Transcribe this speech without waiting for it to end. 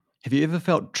Have you ever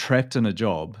felt trapped in a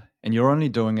job and you're only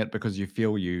doing it because you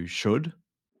feel you should?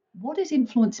 What has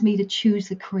influenced me to choose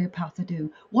the career path I do?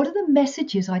 What are the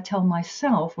messages I tell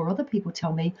myself or other people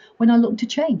tell me when I look to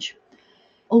change?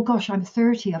 Oh gosh, I'm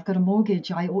 30, I've got a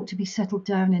mortgage, I ought to be settled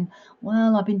down in,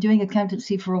 well, I've been doing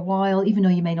accountancy for a while, even though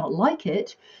you may not like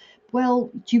it.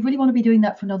 Well, do you really want to be doing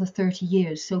that for another 30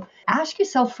 years? So ask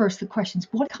yourself first the questions: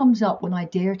 what comes up when I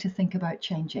dare to think about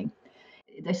changing?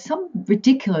 There's some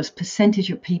ridiculous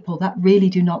percentage of people that really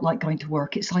do not like going to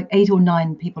work. It's like 8 or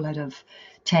 9 people out of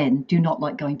 10 do not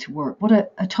like going to work. What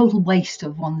a total waste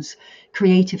of one's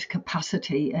creative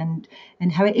capacity and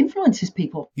how it influences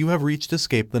people. You have reached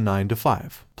Escape the 9 to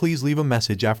 5. Please leave a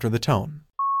message after the tone.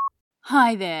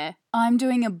 Hi there. I'm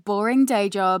doing a boring day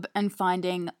job and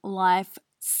finding life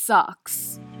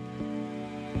sucks.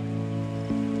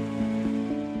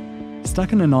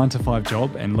 Stuck in a 9 to 5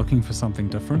 job and looking for something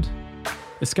different?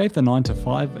 Escape the 9 to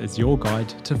 5 is your guide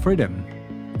to freedom.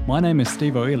 My name is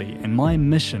Steve O'Ely and my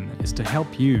mission is to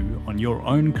help you on your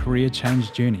own career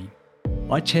change journey.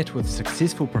 I chat with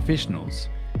successful professionals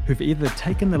who've either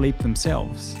taken the leap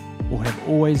themselves or have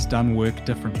always done work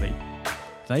differently.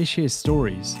 They share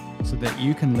stories so that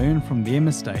you can learn from their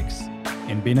mistakes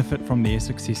and benefit from their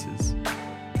successes.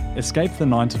 Escape the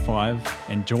 9 to 5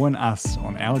 and join us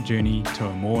on our journey to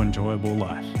a more enjoyable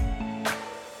life.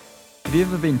 Have you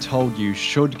ever been told you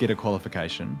should get a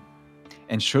qualification,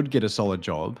 and should get a solid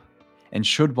job, and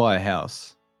should buy a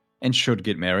house, and should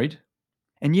get married?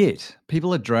 And yet,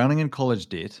 people are drowning in college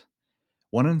debt.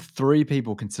 1 in 3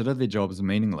 people consider their jobs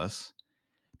meaningless.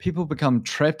 People become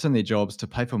trapped in their jobs to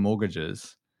pay for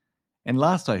mortgages. And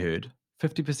last I heard,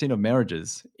 50% of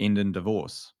marriages end in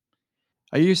divorce.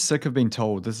 Are you sick of being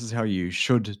told this is how you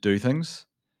should do things?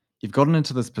 You've gotten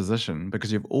into this position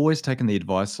because you've always taken the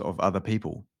advice of other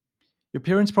people. Your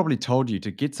parents probably told you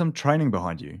to get some training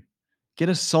behind you, get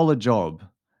a solid job,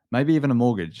 maybe even a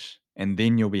mortgage, and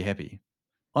then you'll be happy.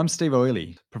 I'm Steve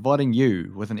O'Ely, providing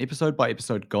you with an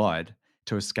episode-by-episode guide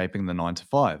to escaping the 9 to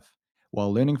 5,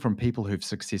 while learning from people who've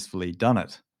successfully done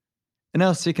it. In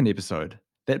our second episode,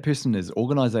 that person is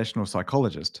Organisational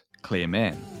Psychologist Clare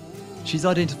Mann. She's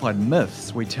identified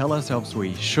myths we tell ourselves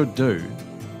we should do,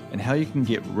 and how you can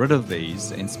get rid of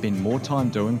these and spend more time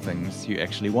doing things you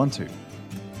actually want to.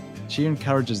 She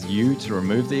encourages you to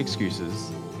remove the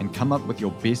excuses and come up with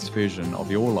your best version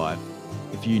of your life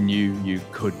if you knew you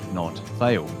could not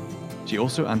fail. She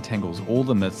also untangles all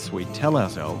the myths we tell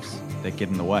ourselves that get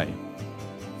in the way.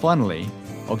 Finally,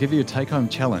 I'll give you a take-home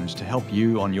challenge to help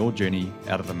you on your journey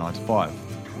out of the 9 to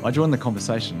 5. I joined the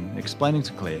conversation explaining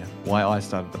to Clare why I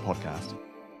started the podcast.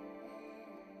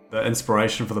 The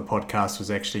inspiration for the podcast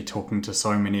was actually talking to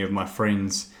so many of my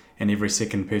friends, and every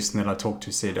second person that I talked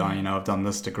to said, I've done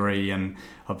this degree and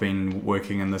I've been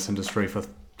working in this industry for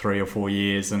 3 or 4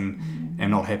 years and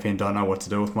not happy and don't know what to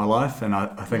do with my life. And I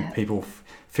think people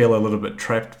feel a little bit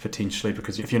trapped potentially,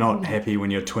 because if you're not happy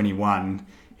when you're 21,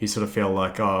 you sort of feel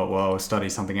like, I'll study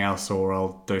something else or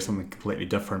I'll do something completely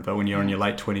different. But when you're in your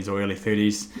late 20s or early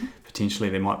 30s, potentially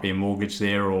there might be a mortgage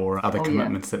there or other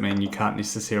commitments that mean you can't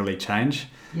necessarily change.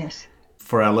 Yes.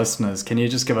 For our listeners, can you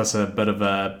just give us a bit of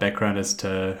a background as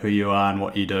to who you are and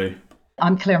what you do?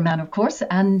 I'm Clare Mann, of course,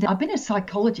 and I've been a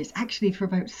psychologist actually for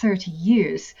about 30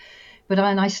 years. But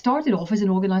I started off as an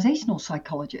organisational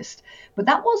psychologist. But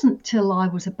that wasn't till I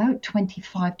was about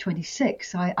 25,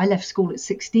 26. I left school at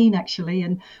 16, actually,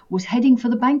 and was heading for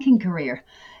the banking career.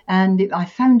 And I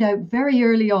found out very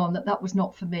early on that was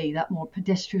not for me, that more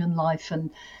pedestrian life.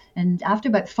 And after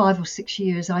about 5 or 6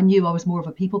 years, I knew I was more of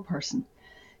a people person.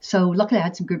 So luckily I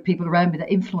had some good people around me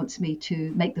that influenced me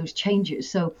to make those changes.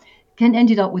 So Ken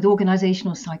ended up with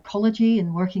organizational psychology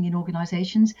and working in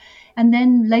organizations, and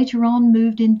then later on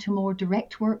moved into more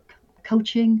direct work,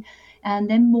 coaching, and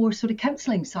then more sort of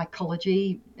counseling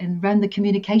psychology and around the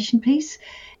communication piece.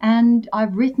 And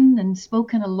I've written and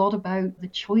spoken a lot about the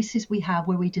choices we have,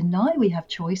 where we deny we have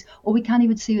choice or we can't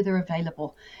even see whether they're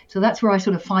available. So that's where I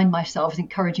sort of find myself,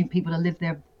 encouraging people to live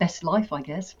their best life, I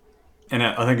guess. And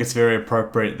I think it's very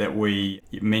appropriate that we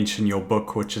mention your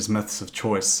book, which is Myths of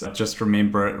Choice. Just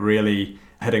remember it really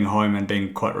hitting home and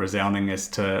being quite resounding as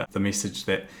to the message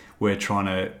that we're trying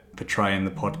to portray in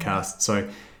the podcast. So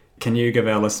can you give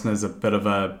our listeners a bit of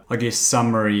a,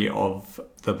 summary of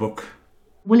the book?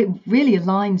 Well, it really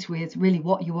aligns with really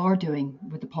what you are doing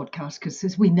with the podcast, because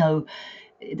as we know,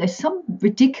 there's some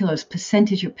ridiculous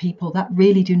percentage of people that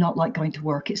really do not like going to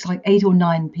work. It's like 8 or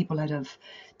 9 people out of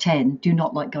 10 do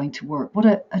not like going to work. What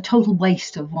a total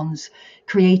waste of one's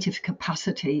creative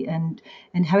capacity and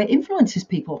how it influences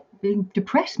people, being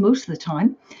depressed most of the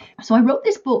time. So I wrote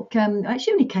this book,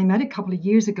 actually only came out a couple of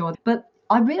years ago, but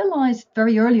I realized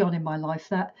very early on in my life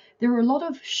that there are a lot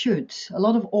of shoulds, a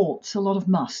lot of oughts, a lot of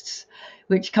musts,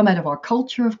 which come out of our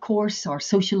culture, of course, our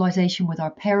socialization with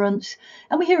our parents,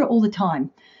 and we hear it all the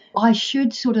time. I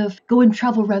should sort of go and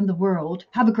travel around the world,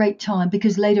 have a great time,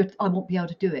 because later I won't be able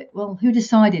to do it. Well, who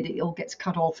decided it all gets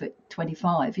cut off at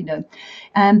 25,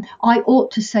 And I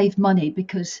ought to save money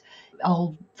because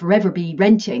I'll forever be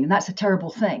renting, and that's a terrible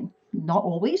thing. Not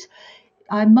always.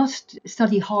 I must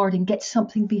study hard and get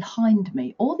something behind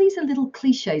me. All these are little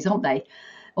cliches, aren't they?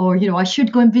 Or, I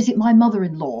should go and visit my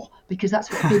mother-in-law because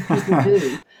that's what good people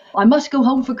do. I must go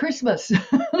home for Christmas.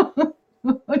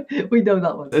 We know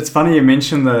that one. It's funny you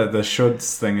mentioned the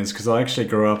shoulds thing, is because I actually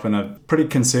grew up in a pretty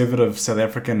conservative South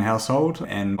African household,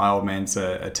 and my old man's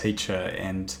a teacher,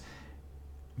 and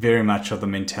very much of the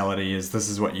mentality is this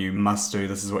is what you must do,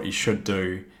 this is what you should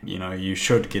do. You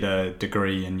should get a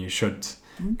degree, and you should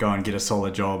go and get a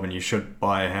solid job, and you should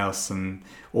buy a house and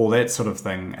all that sort of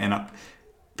thing. And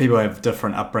people have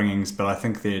different upbringings, but I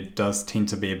think there does tend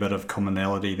to be a bit of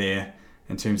commonality there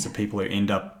in terms of people who end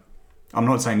up, I'm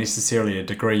not saying necessarily a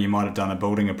degree, you might have done a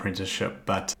building apprenticeship,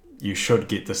 but you should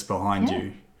get this behind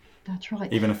you. That's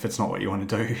right. Even if it's not what you want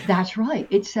to do. That's right.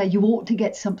 It's you ought to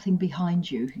get something behind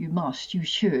you. You must, you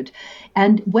should.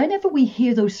 And whenever we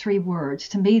hear those three words,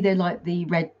 to me, they're like the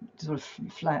red sort of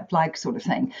flag sort of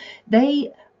thing.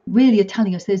 They really are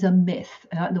telling us there's a myth.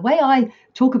 The way I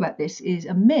talk about this is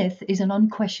a myth is an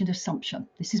unquestioned assumption.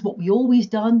 This is what we always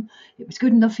done. It was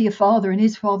good enough for your father and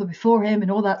his father before him, and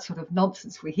all that sort of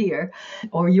nonsense we hear.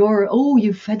 Or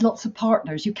you've had lots of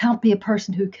partners. You can't be a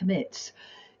person who commits.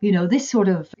 This sort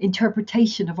of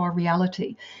interpretation of our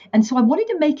reality. And so I wanted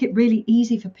to make it really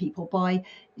easy for people by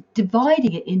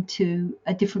dividing it into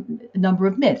a different number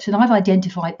of myths. And I've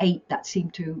identified 8 that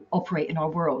seem to operate in our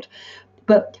world.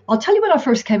 But I'll tell you when I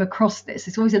first came across this.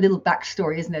 It's always a little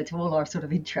backstory, isn't it, to all our sort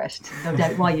of interests, no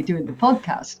doubt why you're doing the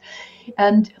podcast.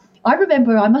 And I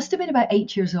remember I must have been about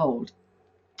 8 years old.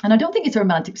 And I don't think it's a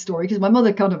romantic story because my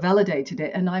mother kind of validated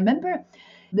it. And I remember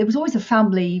there was always a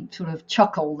family sort of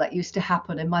chuckle that used to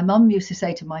happen. And my mum used to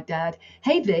say to my dad,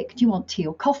 "Hey, Vic, do you want tea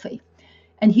or coffee?"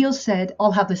 And he said,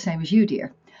 "I'll have the same as you,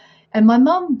 dear." And my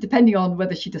mum, depending on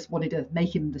whether she just wanted to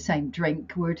make him the same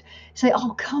drink, would say,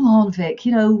 "Oh, come on, Vic,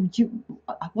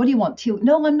 what do you want? Tea?"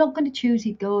 "No, I'm not going to choose."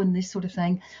 He'd go and this sort of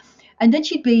thing. And then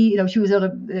she'd be, she was on a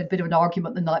bit of an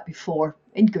argument the night before,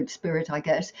 in good spirit, I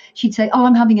guess. She'd say, "Oh,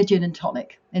 I'm having a gin and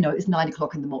tonic." It's 9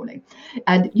 o'clock in the morning.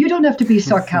 And you don't have to be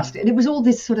sarcastic. And it was all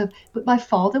this sort of, but my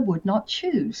father would not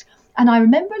choose. And I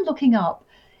remember looking up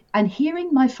and hearing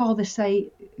my father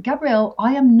say, "Gabrielle,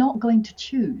 I am not going to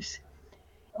choose."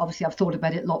 Obviously, I've thought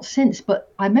about it a lot since,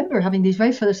 but I remember having these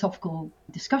very philosophical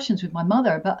discussions with my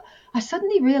mother. But I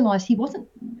suddenly realized he wasn't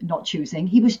not choosing,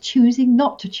 he was choosing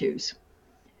not to choose.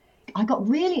 I got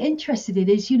really interested in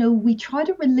is, we try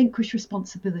to relinquish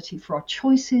responsibility for our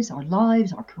choices, our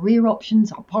lives, our career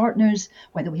options, our partners,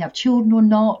 whether we have children or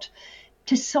not,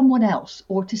 to someone else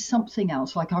or to something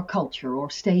else, like our culture or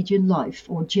stage in life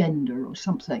or gender or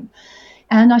something.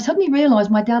 And I suddenly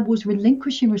realized my dad was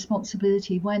relinquishing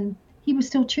responsibility when he was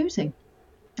still choosing.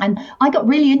 And I got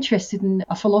really interested in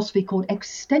a philosophy called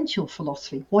existential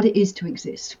philosophy, what it is to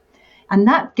exist. And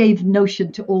that gave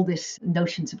notion to all this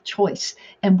notions of choice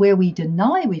and where we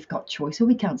deny we've got choice or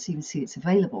we can't even see it's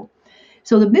available.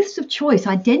 So the myths of choice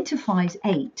identifies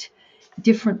 8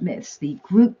 different myths: the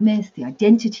group myth, the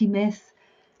identity myth,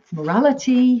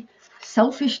 morality,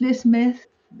 selfishness myth,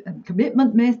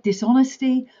 commitment myth,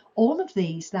 dishonesty, all of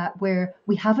these that where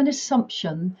we have an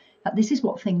assumption that this is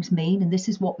what things mean and this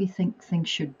is what we think things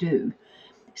should do.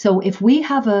 So if we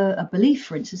have a belief,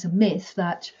 for instance, a myth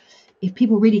that if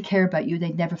people really care about you,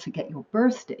 they'd never forget your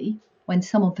birthday. When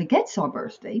someone forgets our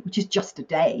birthday, which is just a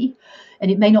day,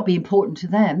 and it may not be important to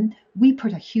them, we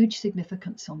put a huge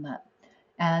significance on that.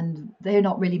 And they're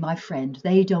not really my friend.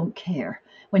 They don't care.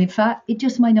 When in fact, it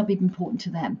just might not be important to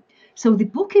them. So the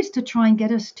book is to try and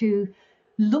get us to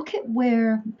look at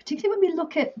where, particularly when we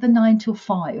look at the 9 to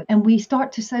 5, and we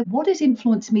start to say, what has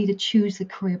influenced me to choose the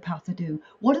career path I do?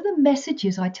 What are the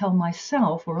messages I tell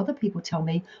myself or other people tell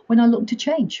me when I look to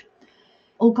change?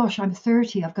 Oh gosh, I'm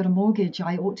 30, I've got a mortgage,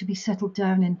 I ought to be settled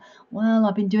down in, well,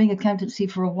 I've been doing accountancy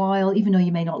for a while, even though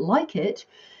you may not like it,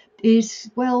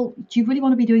 is, well, do you really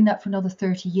want to be doing that for another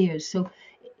 30 years? So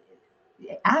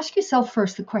ask yourself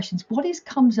first the questions,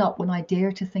 comes up when I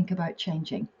dare to think about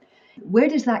changing? Where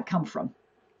does that come from?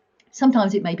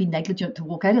 Sometimes it may be negligent to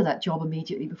walk out of that job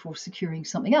immediately before securing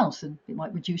something else, and it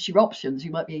might reduce your options.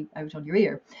 You might be out on your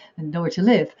ear and nowhere to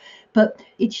live. But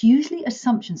it's usually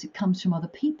assumptions that comes from other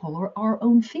people or our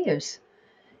own fears.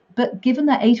 But given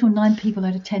that 8 or 9 people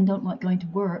out of 10 don't like going to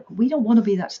work, we don't want to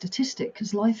be that statistic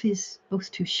because life is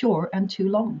both too short and too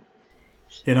long.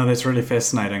 That's really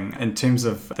fascinating. In terms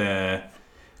of the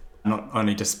not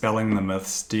only dispelling the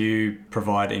myths, do you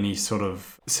provide any sort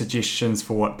of suggestions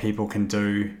for what people can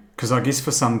do? Because I guess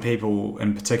for some people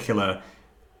in particular,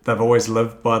 they've always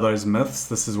lived by those myths.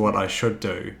 This is what I should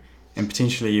do. And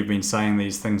potentially you've been saying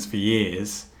these things for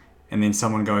years, and then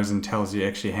someone goes and tells you,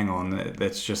 actually, hang on,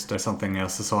 that's just something our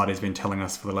society's been telling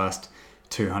us for the last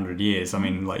 200 years. I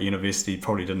mean, like university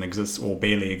probably didn't exist or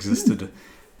barely existed.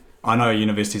 I know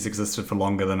universities existed for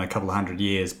longer than a couple of hundred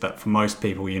years, but for most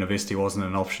people, university wasn't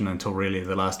an option until really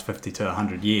the last 50 to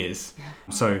 100 years.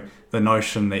 So the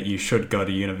notion that you should go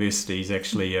to university is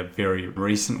actually a very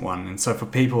recent one. And so for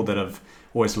people that have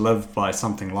always lived by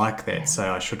something like that, say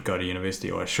I should go to university,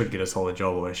 or I should get a solid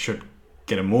job, or I should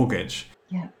get a mortgage,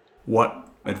 what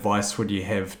advice would you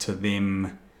have to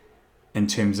them in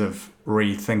terms of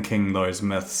rethinking those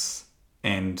myths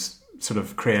and sort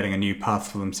of creating a new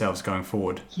path for themselves going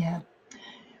forward? Yeah.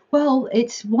 Well,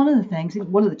 it's one of the things,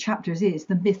 one of the chapters is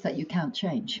the myth that you can't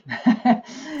change. But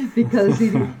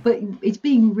it's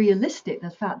being realistic, the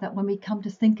fact that when we come to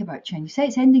think about change, say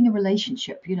it's ending a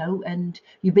relationship, and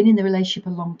you've been in the relationship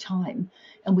a long time,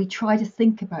 and we try to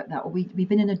think about that, or we've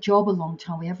been in a job a long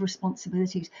time, we have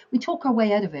responsibilities, we talk our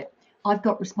way out of it. I've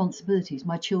got responsibilities,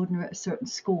 my children are at a certain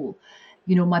school,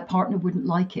 my partner wouldn't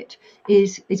like it,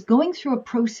 is going through a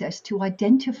process to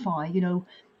identify,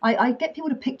 I get people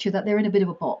to picture that they're in a bit of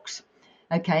a box,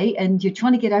 okay, and you're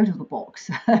trying to get out of the box.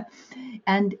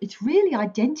 And it's really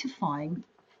identifying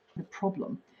the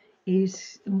problem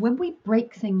is when we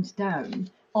break things down,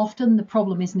 often the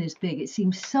problem isn't as big. It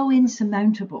seems so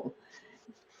insurmountable.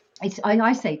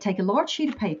 I say take a large sheet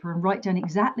of paper and write down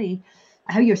exactly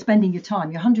how you're spending your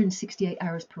time, your 168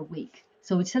 hours per week.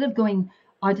 So instead of going,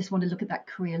 I just want to look at that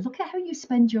career, look at how you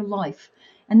spend your life.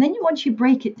 And then once you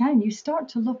break it down, you start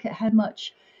to look at how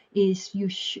much is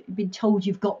been told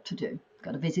you've got to do.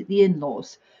 Got to visit the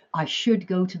in-laws. I should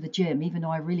go to the gym, even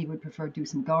though I really would prefer to do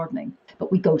some gardening.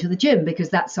 But we go to the gym because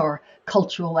that's our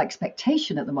cultural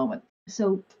expectation at the moment.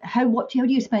 So how do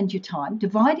you spend your time?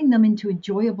 Dividing them into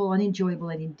enjoyable, unenjoyable,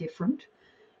 and indifferent,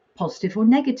 positive or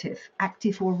negative,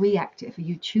 active or reactive. Are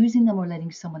you choosing them or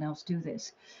letting someone else do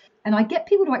this? And I get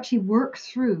people to actually work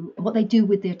through what they do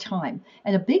with their time.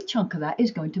 And a big chunk of that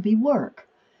is going to be work.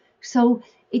 So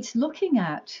it's looking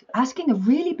at asking a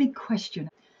really big question.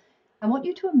 I want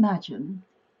you to imagine,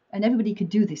 and everybody can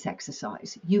do this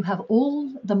exercise, you have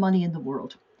all the money in the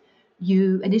world.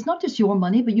 And it's not just your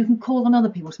money, but you can call on other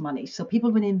people's money. So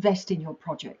people will invest in your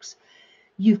projects.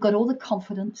 You've got all the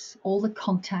confidence, all the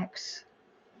contacts,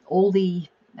 all the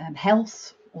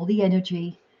health, all the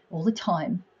energy, all the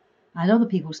time, and other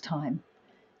people's time.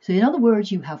 So in other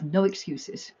words, you have no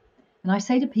excuses. And I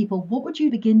say to people, what would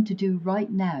you begin to do right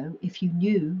now if you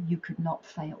knew you could not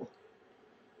fail?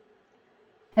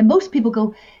 And most people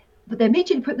go, but they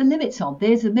immediately put the limits on.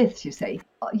 There's the myths, you say.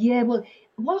 Yeah, well,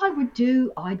 what I would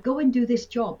do, I'd go and do this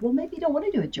job. Well, maybe you don't want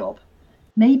to do a job.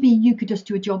 Maybe you could just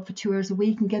do a job for 2 hours a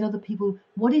week and get other people.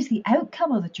 What is the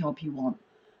outcome of the job you want?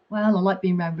 Well, I like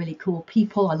being around really cool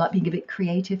people. I like being a bit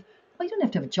creative. Well, you don't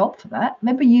have to have a job for that.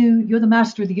 Remember, you're the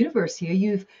master of the universe here.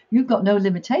 You've got no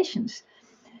limitations.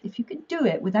 If you can do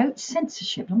it without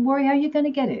censorship, don't worry how you're going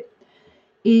to get it.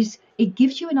 It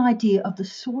gives you an idea of the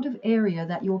sort of area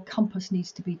that your compass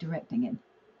needs to be directing in.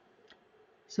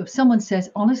 So if someone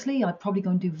says, honestly, I'd probably go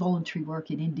and do voluntary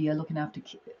work in India looking after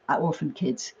orphan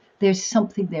kids, there's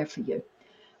something there for you.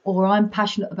 Or I'm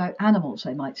passionate about animals,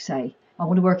 they might say. I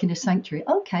want to work in a sanctuary.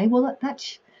 Okay, well,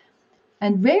 that's...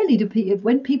 And rarely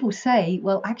when people say,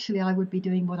 well, actually, I would be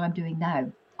doing what I'm doing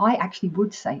now, I actually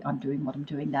would say I'm doing what I'm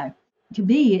doing now. To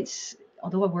me, it's,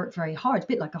 although I work very hard, it's a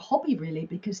bit like a hobby, really,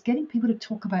 because getting people to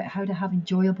talk about how to have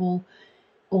enjoyable,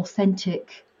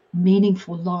 authentic,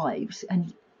 meaningful lives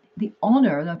and the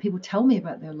honor that people tell me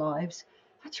about their lives,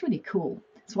 that's really cool.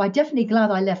 So I'm definitely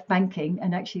glad I left banking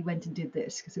and actually went and did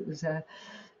this, because it was,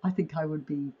 I think I would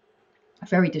be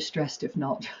very distressed if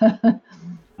not.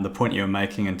 The point you're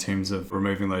making in terms of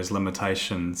removing those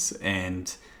limitations,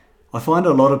 and I find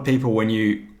a lot of people, when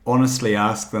you honestly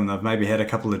ask them, they've maybe had a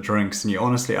couple of drinks, and you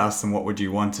honestly ask them what would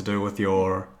you want to do with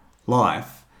your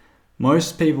life,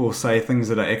 most people say things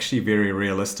that are actually very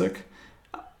realistic.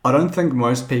 I don't think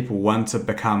most people want to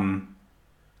become,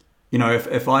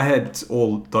 if I had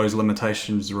all those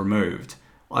limitations removed,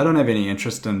 I don't have any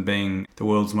interest in being the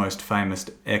world's most famous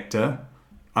actor.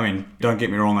 I mean, don't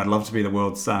get me wrong, I'd love to be the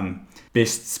world's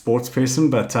best sports person,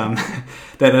 but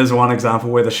that is one example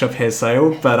where the ship has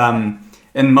sailed. But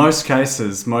in most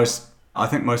cases, most I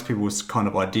think most people's kind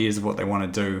of ideas of what they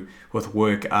want to do with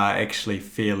work are actually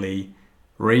fairly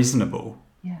reasonable.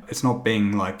 Yeah. It's not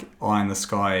being like eye in the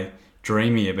sky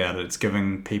dreamy about it. It's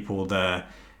giving people the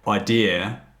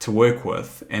idea to work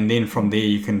with, and then from there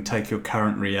you can take your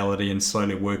current reality and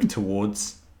slowly work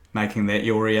towards making that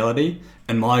your reality.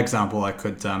 In my example, I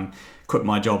could quit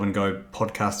my job and go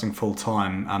podcasting full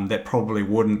time. That probably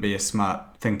wouldn't be a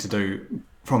smart thing to do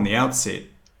from the outset,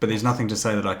 but there's nothing to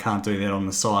say that I can't do that on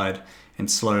the side and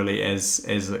slowly as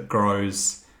it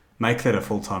grows make that a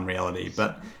full-time reality.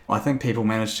 But I think people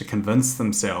manage to convince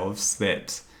themselves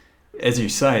that, as you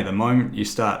say, the moment you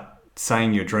start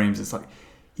saying your dreams, it's like,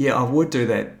 yeah, I would do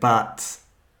that, but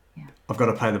I've got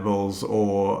to pay the bills,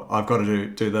 or I've got to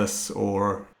do this,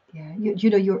 or... Yeah,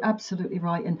 you're absolutely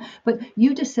right. But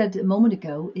you just said a moment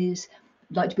ago is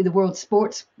like to be the world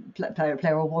sports player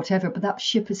or whatever, but that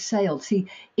ship has sailed. See,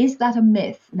 is that a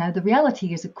myth? Now, the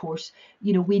reality is, of course,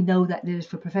 we know that there's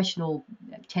for professional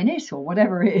tennis or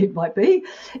whatever it might be,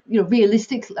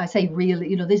 realistic, I say real,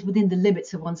 there's within the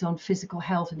limits of one's own physical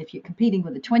health. And if you're competing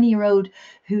with a 20-year-old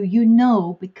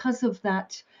who, because of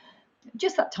that,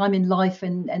 just that time in life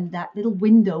and that little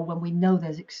window when we know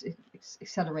there's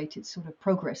accelerated sort of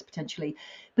progress potentially.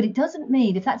 But it doesn't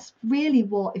mean if that's really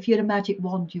if you had a magic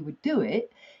wand, you would do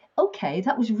it. Okay,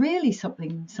 that was really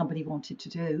something somebody wanted to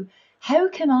do. How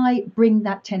can I bring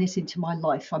that tennis into my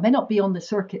life? I may not be on the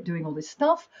circuit doing all this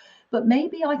stuff, but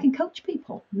maybe I can coach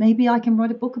people. Maybe I can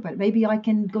write a book about it. Maybe I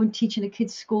can go and teach in a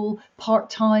kids' school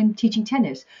part-time teaching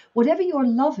tennis. Whatever your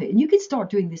love is, and you can start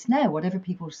doing this now, whatever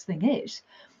people's thing is.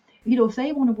 If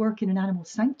they want to work in an animal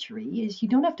sanctuary, is you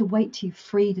don't have to wait till you're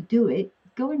free to do it.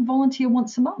 Go and volunteer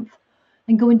once a month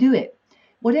and go and do it.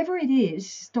 Whatever it is,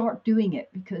 start doing it,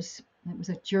 because it was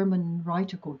a German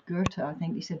writer called Goethe, I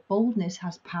think. He said, boldness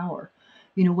has power.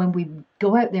 When we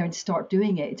go out there and start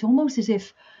doing it, it's almost as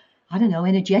if, I don't know,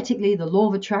 energetically, the law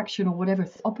of attraction or whatever,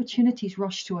 opportunities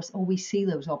rush to us, or we see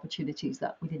those opportunities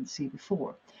that we didn't see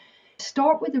before.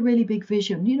 Start with a really big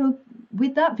vision.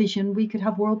 With that vision, we could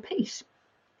have world peace.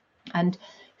 And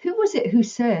who was it who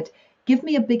said, give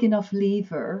me a big enough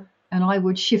lever and I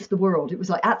would shift the world? It was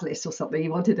like Atlas or something. He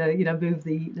wanted to, move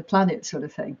the planet sort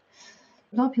of thing.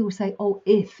 A lot of people say, oh,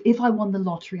 if I won the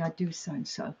lottery, I'd do so and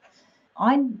so.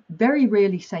 I very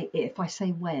rarely say if, I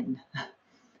say when.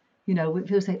 When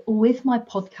people say, oh, if my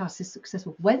podcast is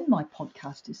successful, when my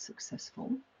podcast is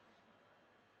successful,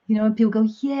 and people go,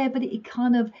 yeah, but it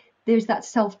kind of, there's that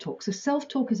self-talk. So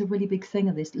self-talk is a really big thing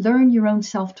of this. Learn your own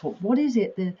self-talk. What is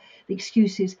it? The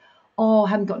excuse is, oh, I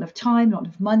haven't got enough time, not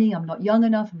enough money, I'm not young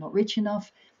enough, I'm not rich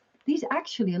enough. These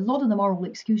actually, a lot of them are all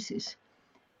excuses.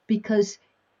 Because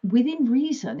within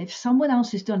reason, if someone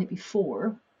else has done it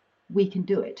before, we can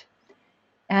do it.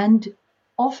 And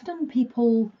often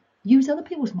people use other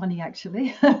people's money,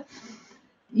 actually.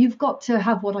 You've got to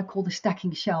have what I call the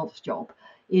stacking shelves job,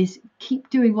 is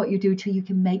keep doing what you do till you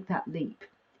can make that leap.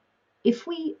 If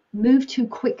we move too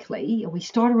quickly, or we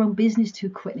start our own business too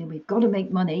quickly, and we've got to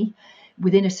make money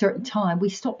within a certain time, we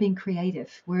stop being creative.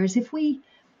 Whereas if we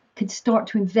could start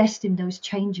to invest in those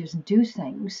changes and do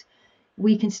things,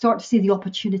 we can start to see the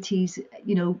opportunities,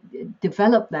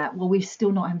 develop that while we're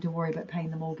still not having to worry about paying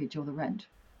the mortgage or the rent.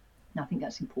 And I think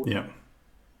that's important. Yeah.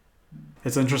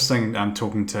 It's interesting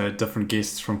talking to different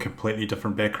guests from completely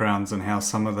different backgrounds and how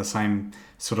some of the same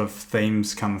sort of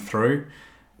themes come through.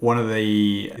 One of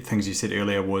the things you said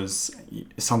earlier was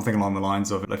something along the lines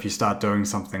of, if you start doing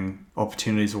something,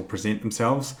 opportunities will present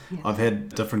themselves. Yes. I've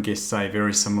had different guests say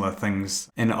very similar things.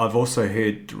 And I've also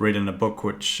read in a book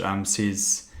which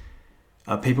says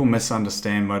people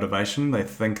misunderstand motivation. They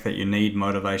think that you need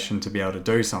motivation to be able to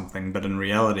do something. But in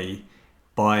reality,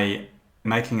 by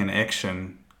making an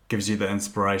action gives you the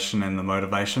inspiration and the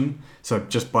motivation. So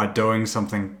just by doing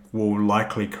something will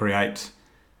likely create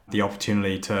the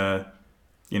opportunity to...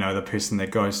 the person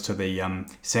that goes to the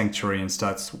sanctuary and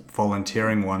starts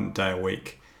volunteering one day a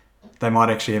week, they might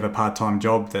actually have a part-time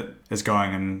job that is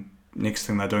going, and next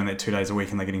thing they're doing that 2 days a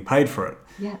week and they're getting paid for it.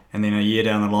 Yeah. And then a year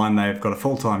down the line, they've got a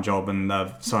full-time job and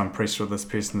they're so impressed with this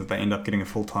person that they end up getting a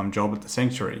full-time job at the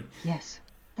sanctuary. Yes,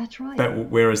 that's right. But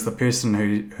whereas the person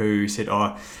who said,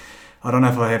 oh, I don't know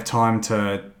if I have time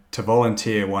to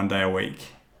volunteer one day a week,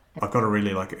 I've got to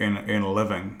really earn a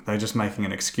living, they're just making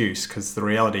an excuse, because the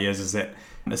reality is that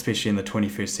especially in the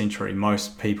 21st century,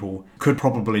 most people could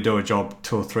probably do a job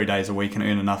 2 or 3 days a week and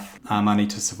earn enough money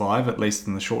to survive, at least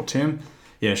in the short term.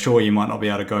 Yeah, sure, you might not be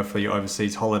able to go for your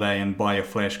overseas holiday and buy your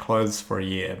flash clothes for a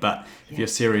year, but if you're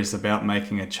serious about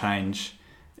making a change,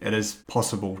 it is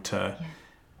possible to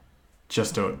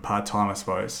just do it part-time, I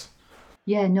suppose.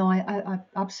 Yeah, no, I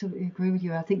absolutely agree with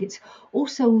you. I think it's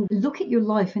also look at your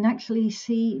life and actually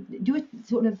see, do a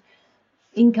sort of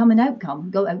income and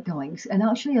outgoings. And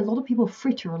actually, a lot of people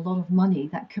fritter a lot of money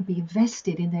that could be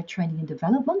invested in their training and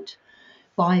development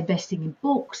by investing in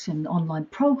books and online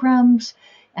programs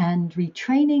and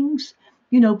retrainings,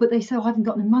 but they say, oh, I haven't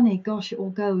got any money. Gosh, it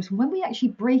all goes. And when we actually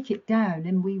break it down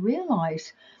and we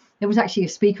realize, there was actually a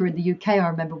speaker in the UK I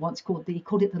remember once he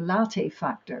called it the latte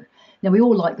factor. Now, we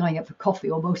all like going out for coffee,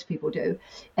 or most people do.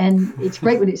 And it's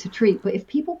great when it's a treat. But if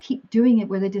people keep doing it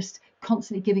where they're just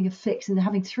constantly giving a fix and they're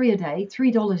having three a day,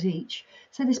 $3 each,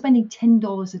 so they're spending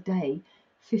 $10 a day,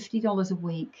 $50 a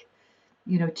week,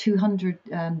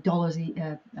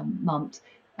 $200 a month,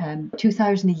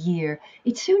 2,000 a year,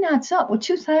 it soon adds up. Well,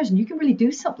 2,000, you can really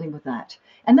do something with that.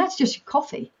 And that's just your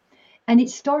coffee. And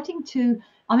it's starting to,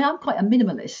 I mean, I'm quite a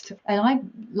minimalist and I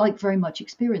like very much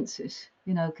experiences,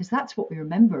 because that's what we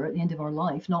remember at the end of our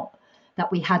life, not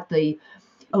that we had the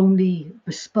only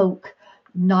bespoke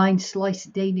 9-slice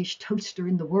Danish toaster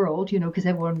in the world, because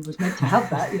everyone was meant to have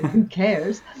that, who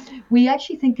cares? We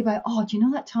actually think about, oh, do you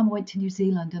know that time I went to New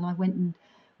Zealand and I went and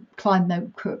climbed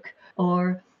Mount Cook?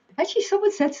 Or actually,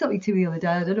 someone said something to me the other day.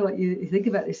 I don't know what you think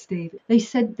about this, Steve. They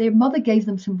said their mother gave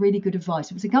them some really good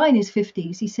advice. It was a guy in his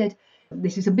 50s. He said,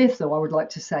 this is a myth, though, I would like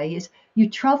to say, is you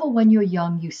travel when you're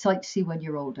young, you sightsee when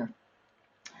you're older.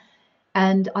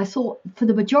 And I thought for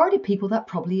the majority of people, that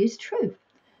probably is true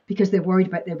because they're worried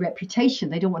about their reputation.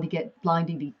 They don't want to get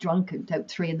blindingly drunk at about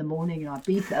 3 a.m. in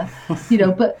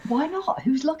Ibiza, but why not?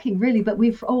 Who's looking really? But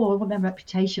I want my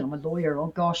reputation. I'm a lawyer. Oh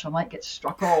gosh, I might get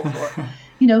struck off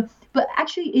but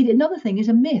actually another thing is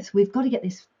a myth. We've got to get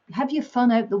this, have your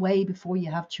fun out the way before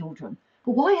you have children.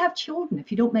 But why have children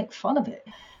if you don't make fun of it?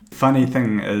 Funny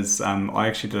thing is, I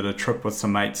actually did a trip with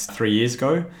some mates 3 years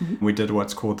ago. Mm-hmm. We did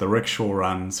what's called the rickshaw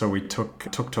run. So we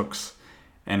took tuk-tuks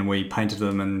and we painted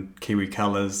them in Kiwi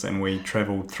colours and we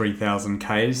travelled 3,000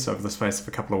 Ks over the space of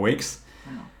a couple of weeks.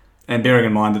 Wow. And bearing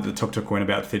in mind that the tuk-tuk went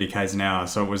about 30 Ks an hour,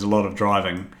 so it was a lot of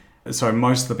driving. So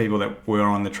most of the people that were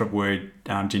on the trip were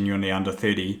genuinely under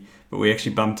 30, but we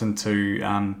actually bumped into...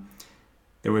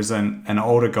 there was an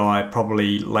older guy,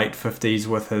 probably late 50s,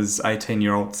 with his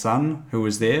 18-year-old son who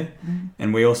was there. Mm.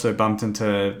 And we also bumped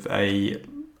into a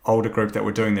older group that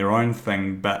were doing their own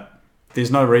thing, but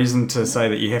there's no reason to say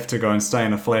that you have to go and stay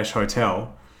in a flash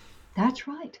hotel. That's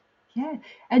right. Yeah.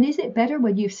 And is it better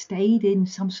when you've stayed in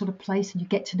some sort of place and you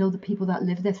get to know the people that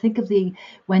live there? Think of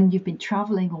when you've been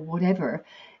traveling or whatever,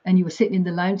 and you were sitting in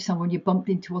the lounge somewhere and you bumped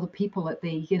into other people at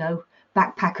the,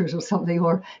 backpackers or something,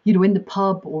 or, in the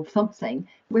pub or something.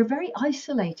 We're very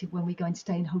isolated when we go and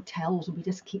stay in hotels and we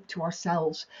just keep to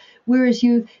ourselves. Whereas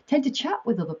you tend to chat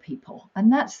with other people. And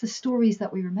that's the stories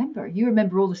that we remember. You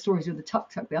remember all the stories of the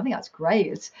tuk-tuk. I think that's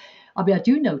great. I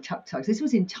do know tuk-tuks. This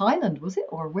was in Thailand, was it?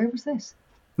 Or where was this?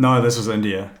 No, this was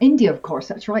India. India, of course.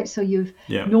 That's right. So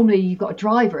normally you've got a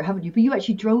driver, haven't you? But you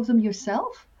actually drove them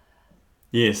yourself?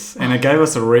 Yes, and it gave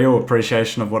us a real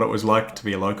appreciation of what it was like to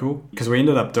be a local, because we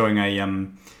ended up doing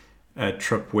a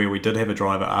trip where we did have a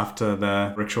driver after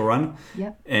the rickshaw run.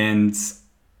 Yep. And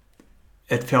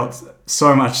it felt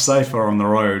so much safer on the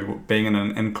road being in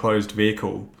an enclosed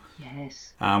vehicle.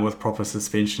 Yes. With proper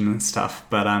suspension and stuff.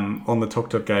 But on the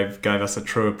tuk-tuk gave us a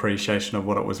true appreciation of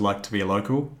what it was like to be a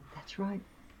local. That's right.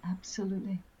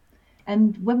 Absolutely.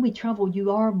 And when we travel,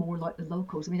 you are more like the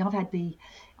locals. I mean,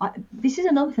 this is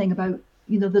another thing about,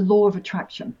 the law of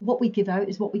attraction. What we give out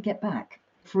is what we get back.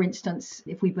 For instance,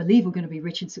 if we believe we're going to be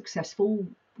rich and successful,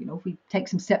 if we take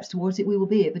some steps towards it, we will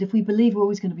be it. But if we believe we're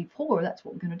always going to be poor, that's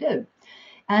what we're going to do.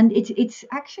 And it's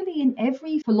actually in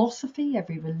every philosophy,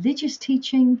 every religious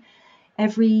teaching,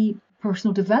 every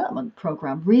personal development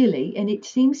program, really. And it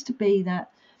seems to be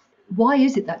that, why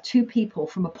is it that two people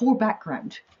from a poor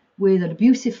background with an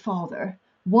abusive father,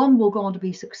 one will go on to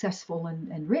be successful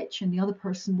and rich, and the other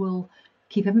person will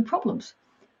keep having problems?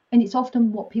 And it's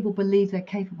often what people believe they're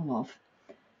capable of.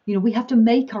 We have to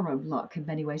make our own luck in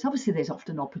many ways. Obviously, there's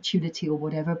often opportunity or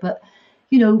whatever, but,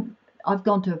 I've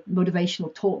gone to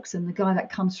motivational talks, and the guy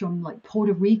that comes from like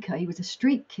Puerto Rico, he was a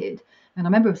street kid. And I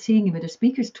remember seeing him at a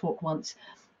speaker's talk once.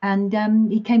 And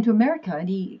he came to America, and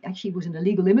he actually was an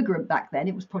illegal immigrant back then.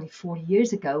 It was probably 40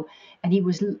 years ago. And he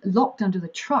was locked under the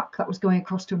truck that was going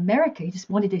across to America. He just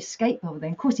wanted to escape over there.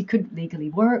 Of course, he couldn't legally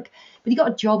work, but he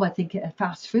got a job, I think, at a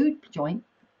fast food joint,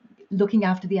 looking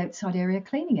after the outside area,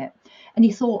 cleaning it. And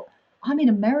he thought, I'm in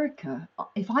America.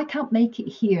 If I can't make it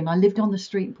here, and I lived on the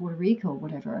street in Puerto Rico or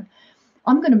whatever,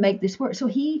 I'm going to make this work. So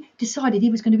he decided he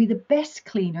was going to be the best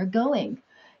cleaner going.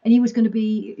 And he was going to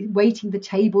be waiting the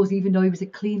tables, even though he was a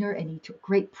cleaner, and he took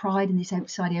great pride in this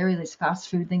outside area, this fast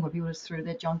food thing where people just threw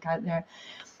their junk out there.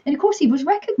 And of course, he was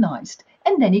recognized.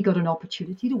 And then he got an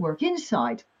opportunity to work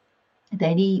inside.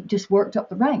 Then he just worked up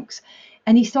the ranks.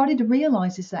 And he started to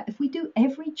realize is that if we do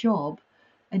every job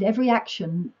and every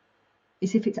action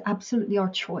as if it's absolutely our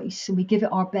choice and we give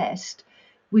it our best,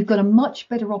 we've got a much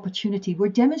better opportunity. We're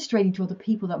demonstrating to other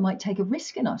people that might take a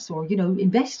risk in us or,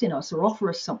 invest in us or offer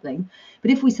us something.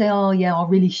 But if we say, oh, yeah, I'll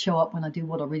really show up when I do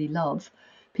what I really love,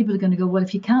 people are going to go, well,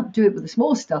 if you can't do it with the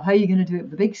small stuff, how are you going to do it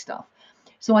with the big stuff?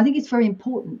 So I think it's very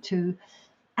important to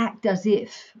act as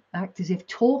if,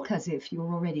 talk as if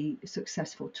you're already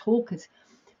successful,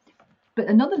 But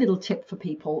another little tip for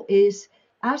people is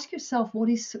ask yourself, what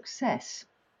is success?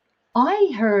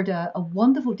 I heard a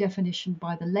wonderful definition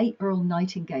by the late Earl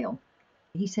Nightingale.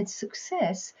 He said,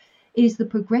 success is the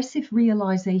progressive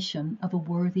realization of a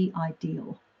worthy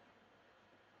ideal.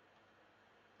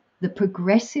 The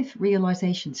progressive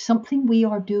realization, something we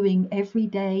are doing every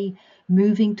day,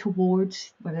 moving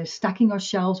towards, whether stacking our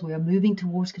shelves, we are moving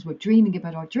towards because we're dreaming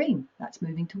about our dream. That's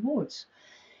moving towards.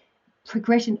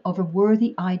 Progression of a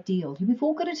worthy ideal. We've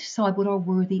all got to decide what our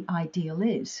worthy ideal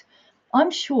is.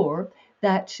 I'm sure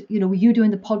that, you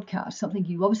doing the podcast, something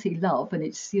you obviously love, and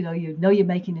it's, you're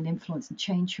making an influence and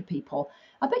change for people.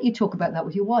 I bet you talk about that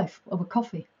with your wife over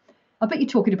coffee. I bet you're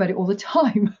talking about it all the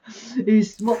time.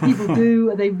 Is what people do,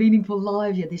 are they meaningful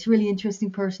lives? You're this really interesting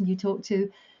person you talk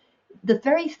to. The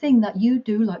very thing that you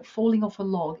do, like falling off a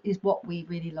log, is what we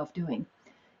really love doing.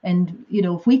 And,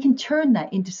 if we can turn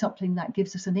that into something that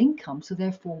gives us an income, so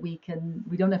therefore we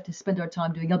don't have to spend our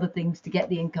time doing other things to get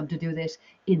the income to do this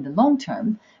in the long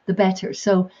term, the better.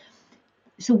 So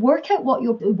work out what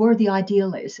your worthy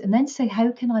ideal is and then say,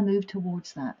 how can I move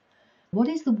towards that? What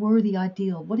is the worthy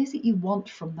ideal? What is it you want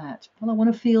from that? Well, I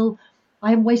want to feel I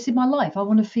haven't wasted my life. I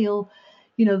want to feel,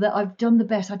 that I've done the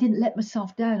best. I didn't let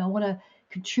myself down. I want to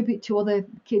contribute to other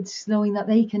kids knowing that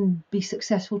they can be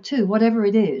successful too, whatever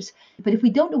it is. But if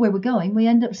we don't know where we're going, we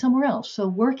end up somewhere else. So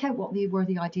work out what the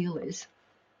worthy ideal is.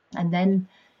 And then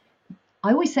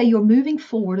I always say you're moving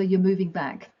forward or you're moving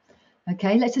back.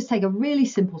 Okay, let's just take a really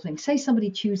simple thing. Say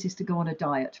somebody chooses to go on a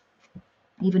diet.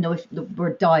 Even though if the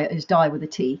word diet is die with a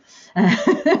T,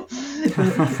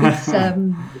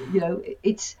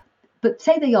 but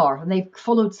say they are and they've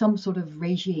followed some sort of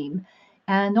regime,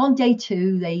 and on day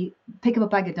 2 they pick up a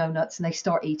bag of donuts and they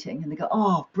start eating and they go,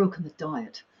 oh, I've broken the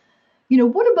diet.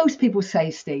 What do most people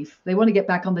say, Steve? They want to get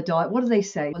back on the diet. What do they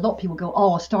say? A lot of people go,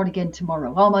 oh, I'll start again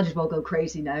tomorrow. Oh, I might as well go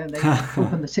crazy now. And they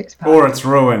open the 6-pack. Or it's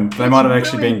ruined. They might have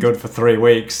actually been good for 3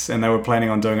 weeks and they were planning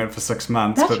on doing it for 6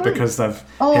 months. That's but right. Because they've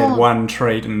had one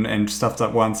treat and stuffed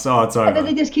up once, it's over. And then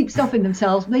they just keep stuffing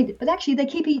themselves. But actually, they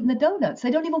keep eating the donuts.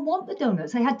 They don't even want the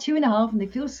donuts. They had 2.5 and they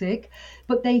feel sick.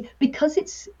 But because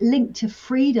it's linked to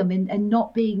freedom and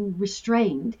not being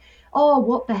restrained,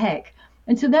 what the heck?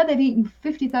 And so now they've eaten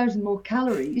 50,000 more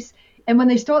calories. And when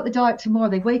they start the diet tomorrow,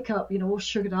 they wake up, all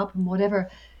sugared up and whatever.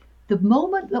 The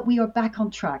moment that we are back on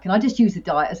track, and I just use the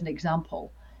diet as an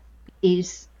example,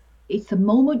 it's the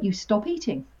moment you stop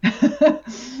eating.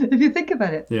 If you think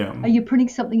about it. Yeah. Are you putting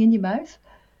something in your mouth?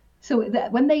 So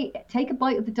that when they take a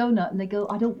bite of the donut and they go,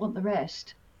 I don't want the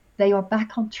rest, they are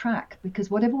back on track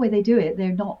because whatever way they do it,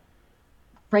 they're not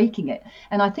breaking it.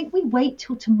 And I think we wait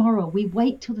till tomorrow, we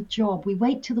wait till the job, we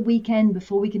wait till the weekend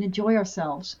before we can enjoy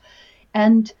ourselves.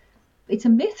 And it's a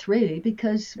myth really,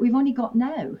 because we've only got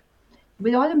now.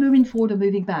 We're either moving forward or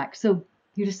moving back. So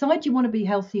you decide you want to be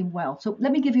healthy and well. So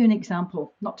let me give you an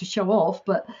example, not to show off,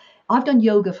 but I've done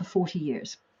yoga for 40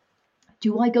 years.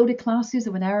 Do I go to classes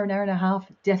of an hour and a half?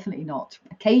 Definitely not.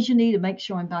 Occasionally to make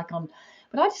sure I'm back on.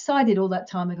 But I decided all that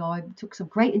time ago, I took some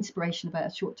great inspiration about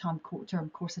a short-term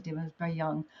course I did when I was very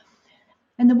young.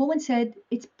 And the woman said,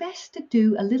 it's best to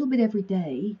do a little bit every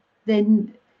day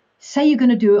than say you're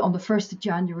going to do it on the 1st of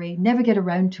January, never get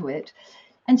around to it.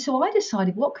 And so I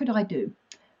decided, what could I do?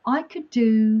 I could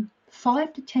do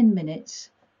 5 to 10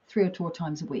 minutes 3 or 4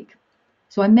 times a week.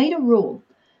 So I made a rule.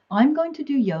 I'm going to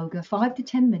do yoga 5 to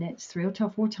 10 minutes 3 or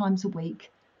 4 times a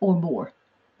week or more.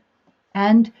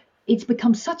 And it's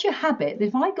become such a habit that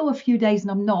if I go a few days and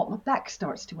I'm not, my back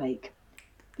starts to ache.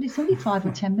 But it's only 5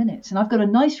 or 10 minutes. And I've got a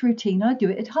nice routine. I do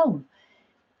it at home.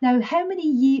 Now, how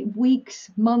many weeks,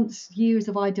 months, years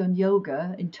have I done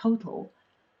yoga in total?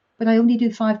 But I only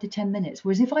do 5 to 10 minutes.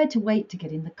 Whereas if I had to wait to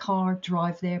get in the car,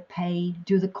 drive there, pay,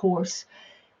 do the course,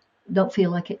 don't feel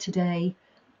like it today.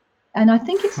 And I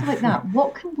think it's like that.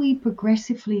 What can we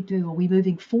progressively do? Are we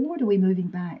moving forward or are we moving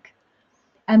back?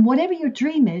 And whatever your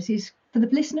dream is For the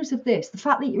listeners of this, the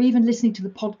fact that you're even listening to the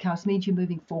podcast means you're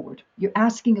moving forward. You're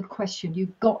asking a question.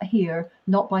 You got here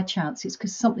not by chance. It's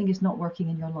because something is not working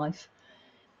in your life.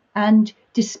 And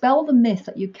dispel the myth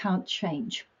that you can't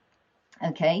change.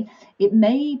 Okay, it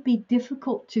may be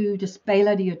difficult to just bail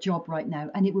out of your job right now,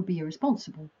 and it would be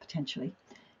irresponsible potentially,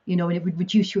 and it would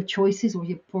reduce your choices, or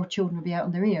your poor children would be out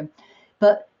on their ear.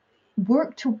 But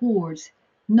work towards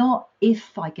not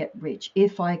if I get rich,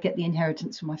 if I get the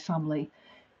inheritance from my family.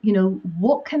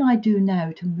 What can I do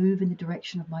now to move in the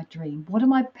direction of my dream? What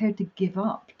am I prepared to give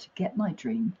up to get my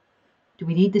dream? Do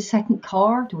we need the second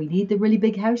car? Do we need the really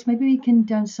big house? Maybe we can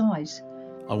downsize.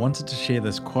 I wanted to share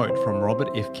this quote from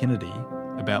Robert F. Kennedy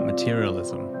about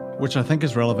materialism, which I think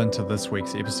is relevant to this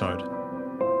week's episode.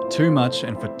 Too much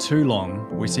and for too long,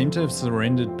 we seem to have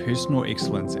surrendered personal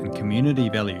excellence and community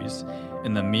values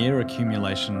in the mere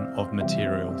accumulation of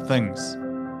material things.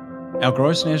 Our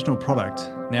gross national product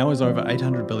now is over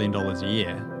 $800 billion a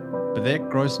year, but that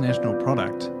gross national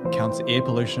product counts air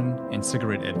pollution and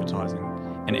cigarette advertising,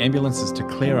 and ambulances to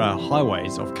clear our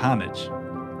highways of carnage.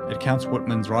 It counts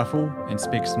Whitman's rifle and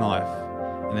Speck's knife,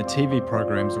 and the TV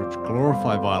programs which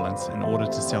glorify violence in order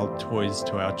to sell toys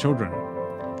to our children.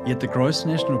 Yet the gross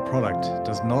national product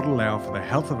does not allow for the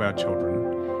health of our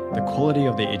children, the quality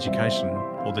of their education,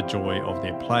 or the joy of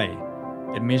their play.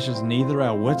 It measures neither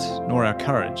our wit nor our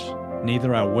courage,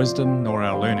 neither our wisdom nor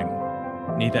our learning,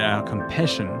 neither our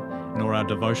compassion nor our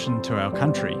devotion to our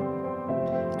country.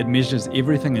 It measures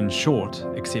everything in short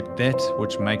except that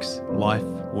which makes life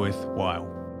worthwhile.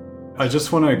 I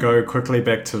just want to go quickly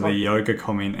back to the yoga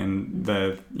comment and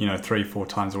the 3-4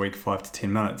 times a week, 5 to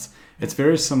 10 minutes. It's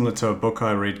very similar to a book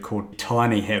I read called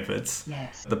Tiny Habits.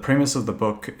 Yes. The premise of the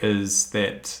book is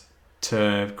that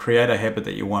to create a habit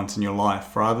that you want in your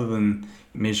life, rather than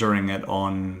measuring it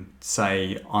on,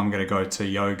 say, I'm going to go to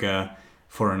yoga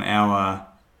for an hour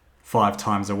 5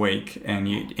 times a week and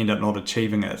you end up not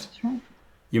achieving it. That's right.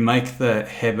 You make the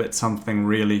habit something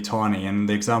really tiny. And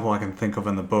the example I can think of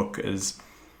in the book is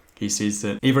he says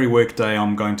that every work day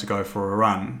I'm going to go for a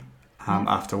run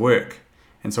after work.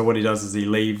 And so what he does is he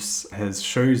leaves his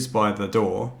shoes by the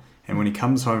door, and when he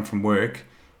comes home from work,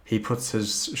 he puts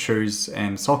his shoes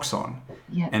and socks on.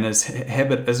 Yeah. And his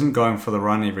habit isn't going for the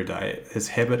run every day. His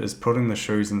habit is putting the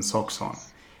shoes and socks on.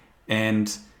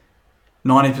 And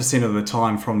 90% of the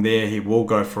time from there, he will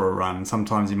go for a run.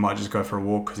 Sometimes he might just go for a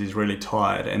walk because he's really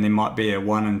tired. And there might be a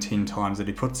 1 in 10 times that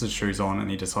he puts his shoes on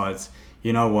and he decides,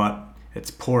 you know what, it's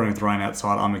pouring with rain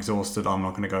outside, I'm exhausted, I'm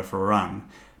not going to go for a run.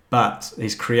 But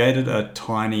he's created a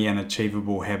tiny and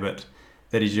achievable habit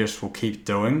that he just will keep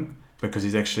doing because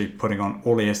he's actually putting on,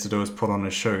 all he has to do is put on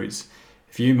his shoes.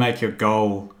 If you make your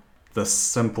goal this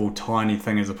simple, tiny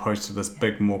thing as opposed to this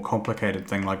big, more complicated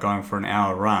thing like going for an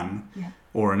hour run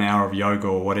or an hour of yoga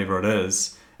or whatever it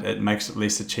is, it makes it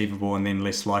less achievable and then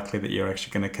less likely that you're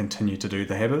actually going to continue to do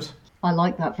the habit. I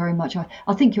like that very much.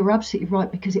 I think you're absolutely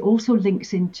right, because it also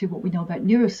links into what we know about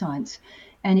neuroscience,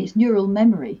 and it's neural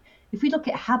memory. If we look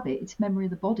at habit, it's memory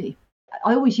of the body.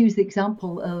 I always use the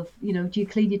example of, do you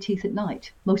clean your teeth at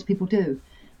night? Most people do.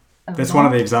 That's one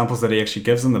of the examples that he actually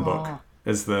gives in the book,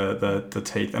 is the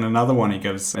teeth. And another one he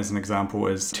gives as an example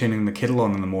is turning the kettle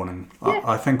on in the morning. Yeah.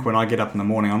 I think when I get up in the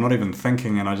morning, I'm not even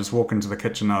thinking, and I just walk into the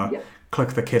kitchen, click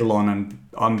the kettle on, and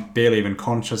I'm barely even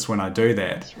conscious when I do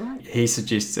that. That's right. He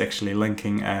suggests actually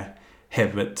linking a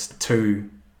habit to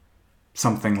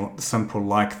something simple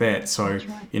like that. So,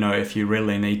 if you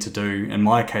really need to do, in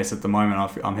my case at the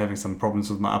moment, I'm having some problems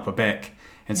with my upper back,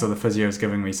 and so the physio is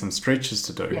giving me some stretches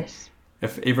to do. Yes.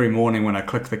 If every morning when I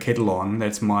click the kettle on,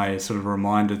 that's my sort of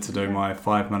reminder to do my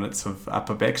 5 minutes of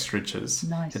upper back stretches.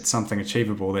 Nice. It's something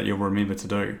achievable that you'll remember to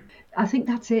do. I think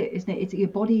that's it, isn't it? It's your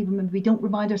body. Remember, we don't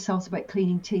remind ourselves about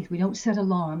cleaning teeth. We don't set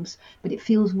alarms, but it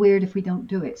feels weird if we don't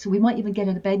do it. So we might even get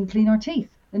out of bed and clean our teeth.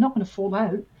 They're not going to fall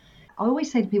out. I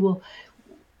always say to people,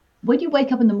 when you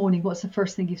wake up in the morning, what's the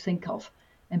first thing you think of?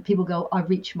 And people go, I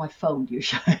reach my phone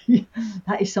usually.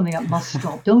 That is something that must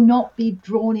stop. Do not be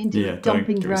drawn into the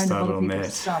dumping ground of other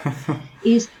people's stuff.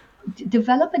 Is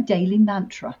develop a daily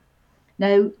mantra.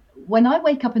 Now, when I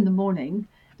wake up in the morning,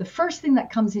 the first thing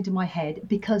that comes into my head,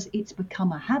 because it's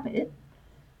become a habit,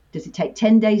 does it take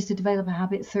 10 days to develop a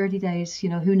habit, 30 days?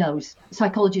 Who knows?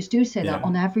 Psychologists do say that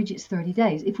on average it's 30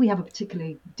 days. If we have a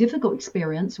particularly difficult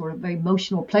experience or a very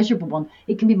emotional, pleasurable one,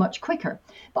 it can be much quicker.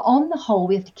 But on the whole,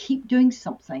 we have to keep doing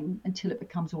something until it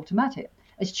becomes automatic.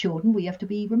 As children, we have to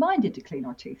be reminded to clean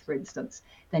our teeth, for instance.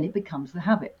 Then it becomes the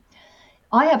habit.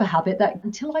 I have a habit that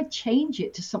until I change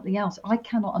it to something else, I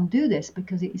cannot undo this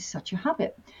because it is such a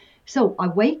habit. So I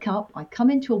wake up, I come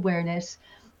into awareness,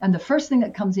 And the first thing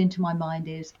that comes into my mind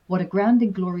is, what a grand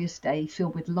and glorious day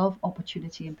filled with love,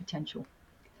 opportunity, and potential.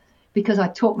 Because I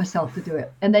taught myself to do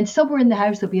it. And then somewhere in the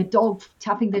house, there'll be a dog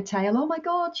tapping their tail. Oh my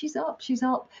God, she's up,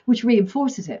 which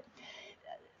reinforces it.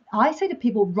 I say to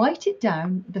people, write it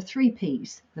down, the 3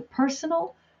 Ps, the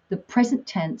personal, the present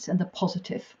tense, and the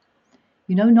positive.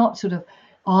 Not sort of,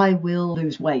 I will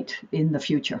lose weight in the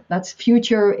future. That's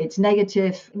future, it's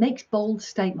negative. Make bold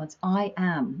statements. I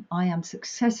am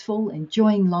successful,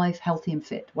 enjoying life, healthy and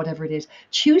fit, whatever it is.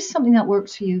 Choose something that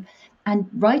works for you and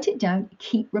write it down.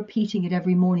 Keep repeating it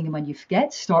every morning. And when you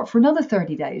forget, start for another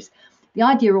 30 days. The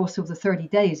idea also of the 30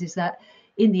 days is that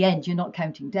in the end, you're not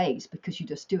counting days because you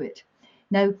just do it.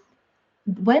 Now,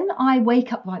 when I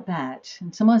wake up like that,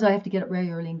 and sometimes I have to get up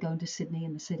very early and go into Sydney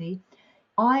in the city,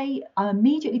 I am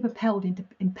immediately propelled into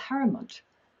empowerment.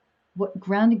 What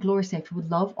grand and glorious day with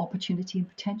love, opportunity, and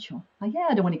potential. I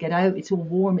don't want to get out. It's all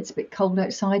warm. It's a bit cold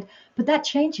outside, but that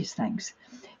changes things.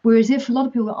 Whereas if a lot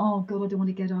of people go, oh God, I don't want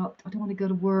to get up. I don't want to go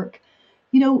to work.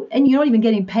 And you're not even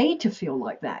getting paid to feel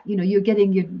like that. You're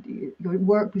getting your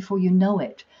work before you know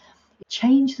it.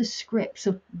 Change the script.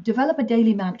 So develop a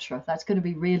daily mantra. That's going to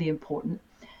be really important.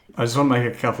 I just want to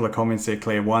make a couple of comments there,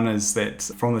 Claire. One is that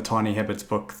from the Tiny Habits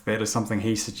book, that is something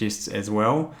he suggests as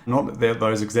well. Not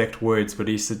those exact words, but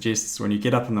he suggests when you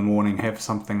get up in the morning, have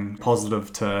something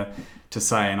positive to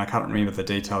say. And I can't remember the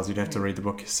details. You'd have to read the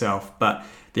book yourself. But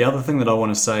the other thing that I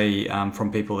want to say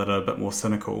from people that are a bit more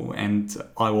cynical, and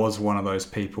I was one of those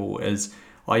people, is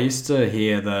I used to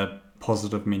hear the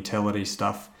positive mentality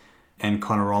stuff and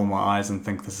kind of roll my eyes and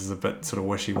think this is a bit sort of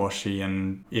wishy-washy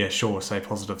and sure, say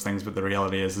positive things, but the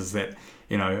reality is that,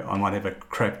 I might have a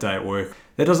crap day at work.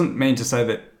 That doesn't mean to say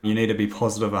that you need to be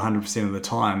positive 100% of the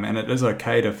time, and it is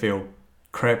okay to feel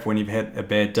crap when you've had a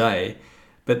bad day,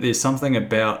 but there's something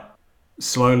about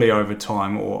slowly over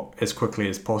time or as quickly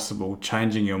as possible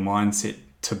changing your mindset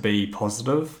to be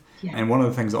positive. Yeah. And one of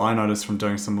the things I noticed from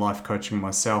doing some life coaching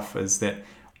myself is that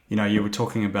you were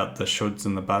talking about the shoulds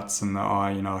and the buts and the,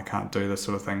 I can't do this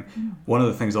sort of thing. One of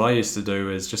the things I used to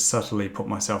do is just subtly put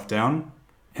myself down.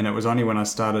 And it was only when I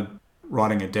started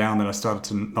writing it down that I started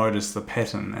to notice the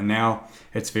pattern. And now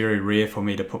it's very rare for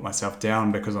me to put myself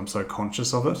down because I'm so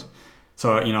conscious of it.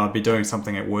 So, I'd be doing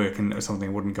something at work and if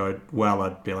something wouldn't go well,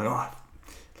 I'd be like,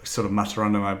 sort of mutter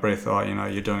under my breath,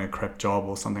 you're doing a crap job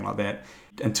or something like that.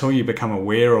 Until you become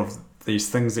aware of these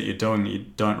things that you're doing, you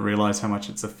don't realize how much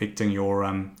it's affecting your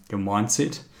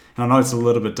mindset. And I know it's a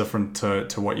little bit different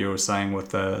to what you were saying with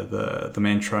the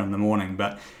mantra in the morning,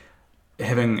 but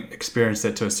having experienced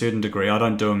that to a certain degree, I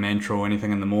don't do a mantra or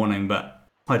anything in the morning, but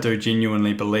I do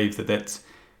genuinely believe that that's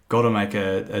got to make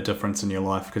a difference in your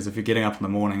life. Because if you're getting up in the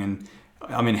morning, and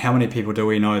I mean, how many people do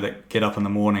we know that get up in the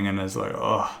morning and is like,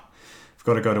 I've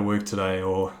got to go to work today,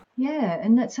 or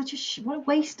and that's such what a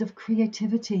waste of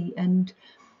creativity. And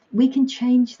we can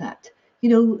change that.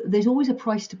 There's always a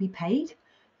price to be paid.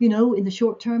 In the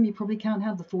short term, you probably can't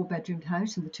have the 4-bedroomed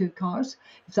house and the 2 cars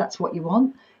if that's what you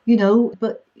want,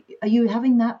 but are you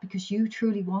having that because you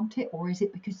truly want it, or is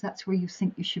it because that's where you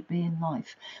think you should be in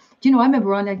life? I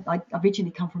remember I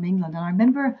originally come from England, and I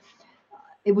remember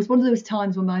it was one of those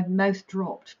times when my mouth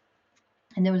dropped,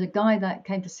 and there was a guy that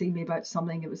came to see me about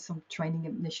something. It was some training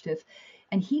initiative,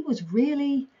 and he was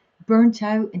really burnt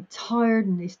out and tired,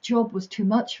 and his job was too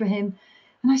much for him.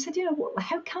 And I said,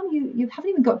 how come you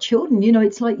haven't even got children?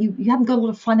 It's like you haven't got a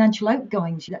lot of financial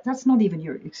outgoings. That's not even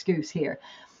your excuse here.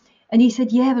 And he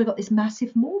said, yeah, but I've got this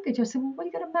massive mortgage. I said, well, what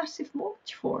have you got a massive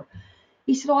mortgage for?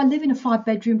 He said, I live in a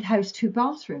 5-bedroomed house, 2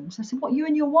 bathrooms. I said, what, you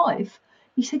and your wife?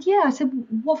 He said, yeah. I said,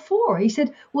 what for? He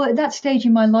said, well, at that stage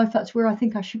in my life, that's where I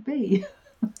think I should be.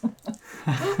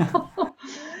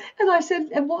 And I said,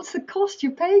 and what's the cost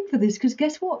you're paying for this? Because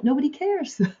guess what? Nobody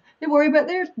cares. They worry about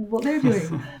what they're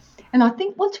doing. And I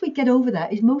think once we get over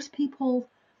that, is most people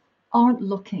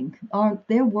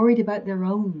they're worried about their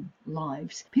own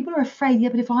lives. People are afraid,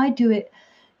 but if I do it,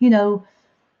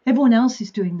 everyone else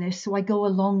is doing this, so I go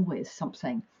along with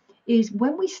something. Is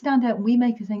when we stand out and we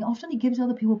make a thing, often it gives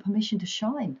other people permission to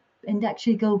shine and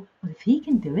actually go, well, if he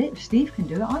can do it, if Steve can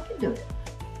do it, I can do it.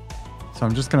 So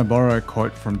I'm just going to borrow a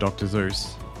quote from Dr.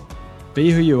 Seuss.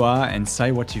 Be who you are and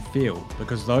say what you feel,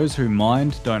 because those who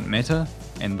mind don't matter,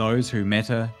 and those who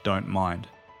matter don't mind.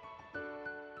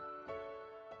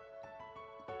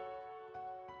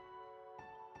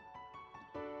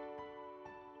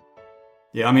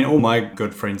 Yeah, I mean, all my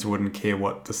good friends wouldn't care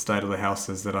what the state of the house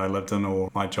is that I lived in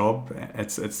or my job.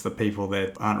 It's the people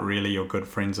that aren't really your good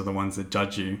friends are the ones that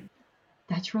judge you.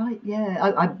 That's right,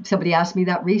 yeah. Somebody asked me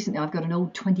that recently. I've got an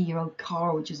old 20-year-old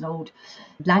car, which is an old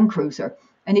Land Cruiser.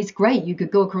 And it's great. You could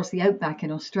go across the outback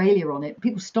in Australia on it.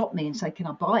 People stop me and say, can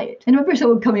I buy it? And I remember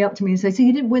someone coming up to me and say, so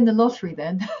you didn't win the lottery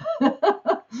then?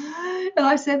 And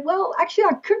I said, well, actually,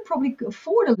 I could probably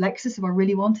afford a Lexus if I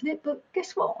really wanted it. But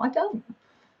guess what? I don't.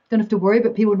 Don't have to worry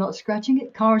about people not scratching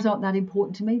it. Cars aren't that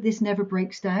important to me. This never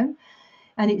breaks down.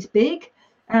 And it's big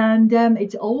and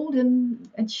it's old.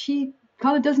 And she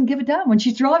kind of doesn't give a damn when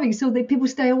she's driving, so that people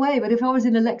stay away. But if I was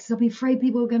in a Lexus, I'd be afraid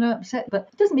people are going to upset. But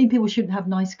it doesn't mean people shouldn't have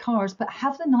nice cars, but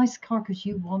have the nice car because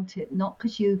you want it, not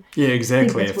because you Yeah,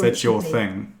 exactly. think If that's your be.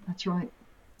 thing. That's right.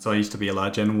 So I used to be a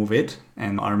large animal vet,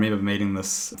 and I remember meeting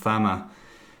this farmer.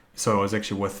 So I was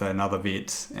actually with another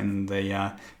vet, and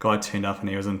the guy turned up, and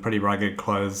he was in pretty rugged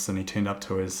clothes, and he turned up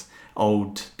to his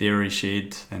old dairy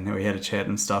shed, and we had a chat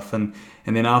and stuff. And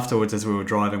then afterwards, as we were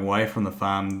driving away from the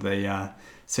farm, the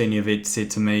senior vet said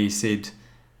to me, he said,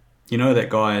 you know, that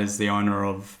guy is the owner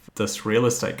of this real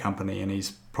estate company, and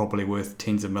he's probably worth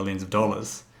tens of millions of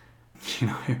dollars. You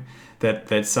know,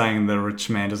 that's saying the rich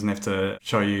man doesn't have to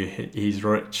show you he's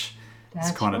rich.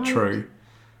 It's kind of true.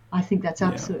 I think that's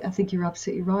absolutely. I think you're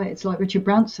absolutely right. It's like Richard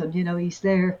Branson. You know, he's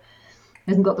there,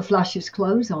 hasn't got the flashiest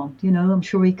clothes on. You know, I'm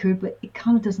sure he could, but it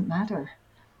kind of doesn't matter.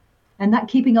 And that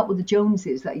keeping up with the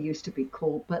Joneses, that used to be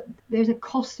called, but there's a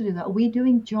cost to do that. Are we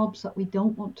doing jobs that we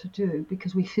don't want to do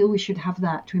because we feel we should have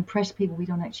that to impress people we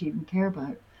don't actually even care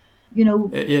about? You know,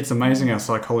 yeah, it's amazing our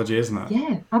psychology, isn't it?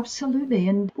 Yeah, absolutely.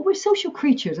 But we're social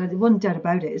creatures. There's one doubt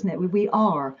about it, isn't it? We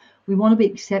are. We want to be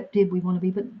accepted. We want to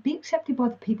be, but be accepted by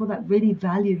the people that really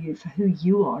value you for who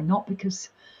you are, not because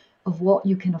of what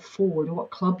you can afford or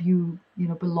what club you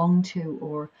belong to.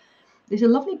 Or there's a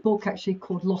lovely book actually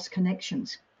called Lost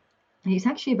Connections, and it's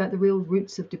actually about the real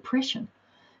roots of depression.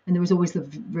 And there was always the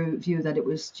view that it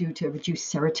was due to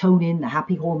reduced serotonin, the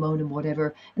happy hormone and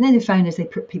whatever. And then they found as they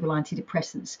put people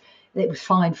antidepressants, it was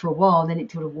fine for a while, and then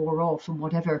it sort of wore off and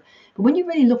whatever. But when you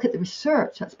really look at the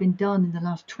research that's been done in the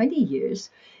last 20 years,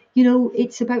 you know,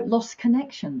 it's about lost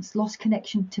connections, lost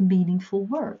connection to meaningful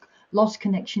work, lost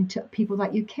connection to people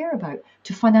that you care about,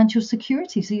 to financial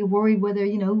security. So you're worried whether,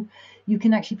 you know, you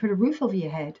can actually put a roof over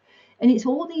your head. And it's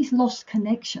all these lost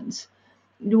connections.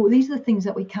 You know, these are the things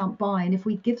that we can't buy. And if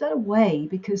we give that away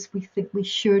because we think we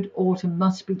should, ought, and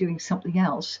must be doing something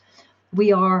else,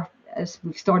 we are, as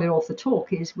we've started off the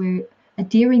talk, is we're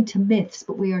adhering to myths,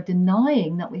 but we are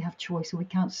denying that we have choice, or we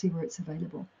can't see where it's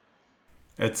available.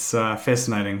 It's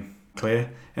fascinating, Claire.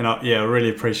 And I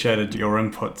really appreciated your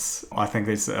inputs. I think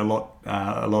there's a lot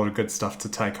of good stuff to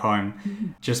take home. Mm-hmm.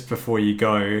 Just before you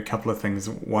go, a couple of things.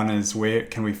 One is, where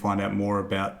can we find out more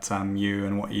about you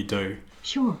and what you do?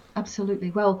 Sure,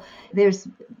 absolutely. Well, there's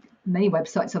many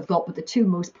websites I've got, but the two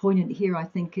most poignant here, I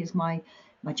think, is my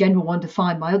general one to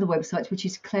find my other websites, which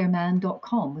is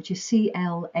claremann.com, which is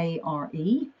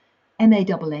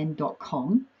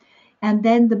ClareMann.com. And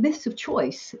then The Myths of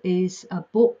Choice is a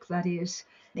book that is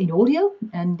in audio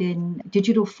and in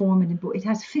digital form, and in book. It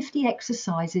has 50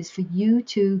 exercises for you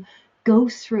to go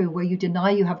through where you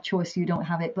deny you have choice, you don't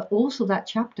have it, but also that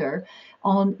chapter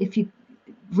on if you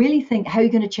really think how you're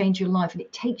going to change your life, and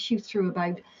it takes you through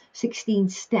about 16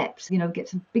 steps. You know, get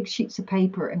some big sheets of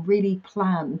paper and really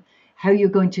plan how you're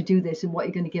going to do this and what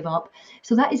you're going to give up.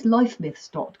 So that is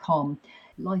lifemyths.com.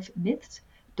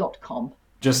 lifemyths.com.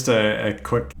 Just a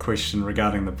quick question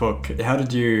regarding the book. How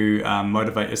did you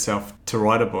motivate yourself to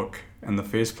write a book in the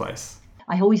first place?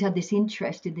 I always had this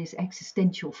interest in this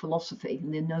existential philosophy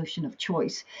and the notion of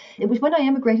choice. It was when I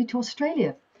emigrated to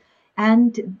Australia.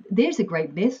 And there's a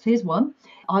great myth. Here's one.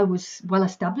 I was well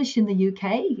established in the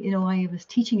UK. You know, I was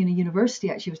teaching in a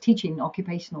university. Actually, I was teaching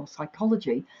occupational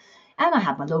psychology. And I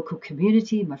had my local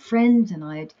community, my friends, and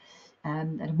I had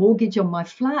a mortgage on my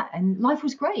flat, and life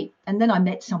was great. And then I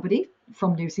met somebody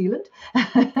from New Zealand,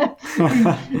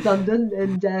 London,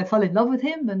 and fell in love with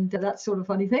him, and that sort of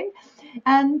funny thing.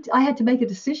 And I had to make a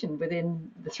decision within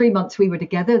the 3 months we were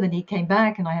together. Then he came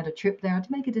back, and I had a trip there. I had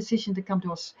to make a decision to come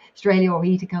to Australia or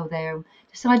he to go there.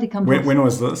 Decided to come. When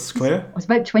was this, Claire? It was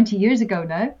about 20 years ago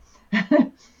now.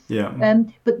 Yeah.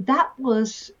 But that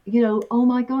was, you know, oh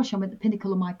my gosh, I'm at the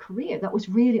pinnacle of my career. That was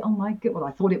really, oh my God, well,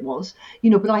 I thought it was, you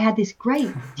know, but I had this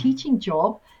great teaching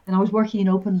job, and I was working in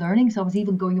open learning. So I was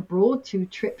even going abroad to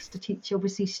trips to teach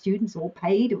overseas students, all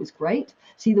paid. It was great.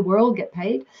 See the world, get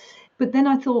paid. But then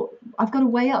I thought, I've got to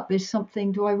weigh up. There's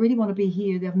something, do I really want to be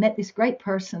here? I've met this great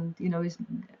person, you know,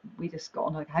 we just got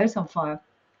on like a house on fire.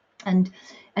 And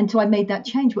so I made that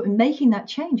change. But in making that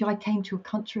change, I came to a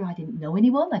country I didn't know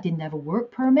anyone. I didn't have a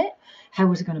work permit. How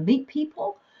was I going to meet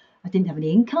people? I didn't have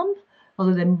any income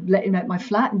other than letting out my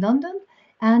flat in London.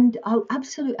 And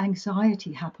absolute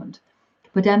anxiety happened.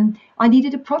 But I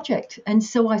needed a project. And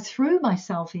so I threw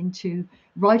myself into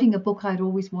writing a book I'd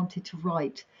always wanted to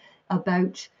write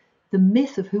about the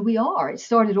myth of who we are. It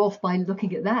started off by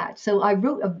looking at that. So I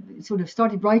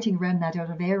started writing around that out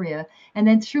of area. And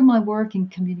then through my work in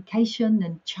communication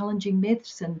and challenging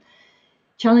myths and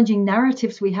challenging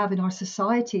narratives we have in our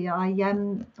society, I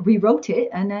rewrote it,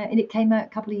 and it came out a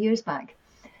couple of years back.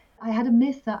 I had a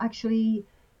myth that actually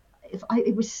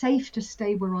it was safe to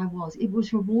stay where I was. It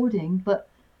was rewarding, but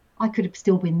I could have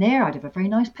still been there. I'd have a very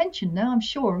nice pension now, I'm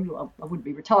sure. Well, I wouldn't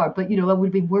be retired, but, I would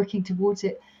have been working towards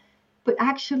it. But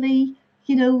actually,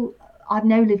 I've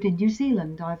now lived in New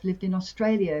Zealand. I've lived in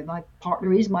Australia. My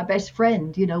partner is my best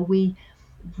friend. We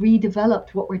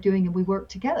redeveloped what we're doing and we work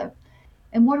together.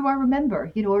 And what do I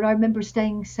remember? Do I remember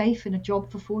staying safe in a job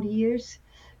for 40 years?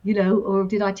 Or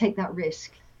did I take that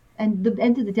risk? And at the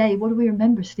end of the day, what do we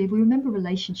remember, Steve? We remember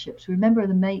relationships. We remember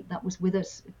the mate that was with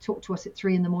us, talked to us at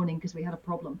 3 a.m. because we had a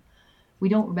problem. We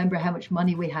don't remember how much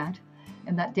money we had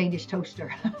and that Danish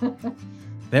toaster.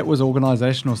 That was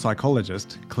organisational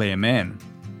psychologist Clare Mann.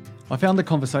 I found the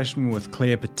conversation with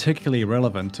Clare particularly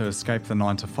relevant to escape the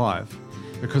 9 to 5,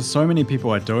 because so many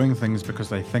people are doing things because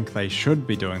they think they should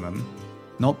be doing them,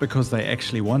 not because they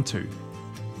actually want to.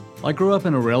 I grew up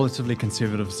in a relatively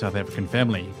conservative South African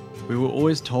family. We were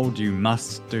always told you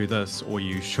must do this or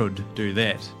you should do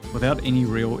that, without any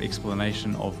real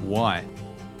explanation of why.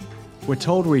 We're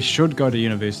told we should go to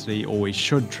university or we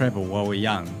should travel while we're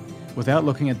young, without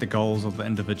looking at the goals of the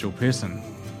individual person.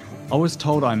 I was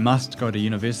told I must go to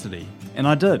university, and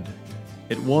I did.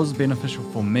 It was beneficial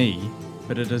for me,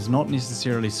 but it is not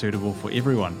necessarily suitable for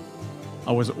everyone.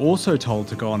 I was also told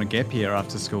to go on a gap year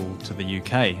after school to the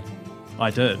UK. I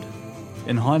did.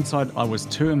 In hindsight, I was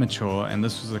too immature and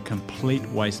this was a complete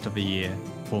waste of a year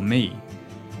for me.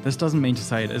 This doesn't mean to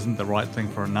say it isn't the right thing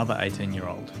for another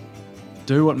 18-year-old.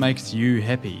 Do what makes you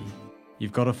happy.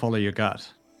 You've got to follow your gut.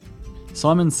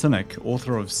 Simon Sinek,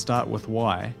 author of Start With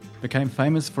Why, became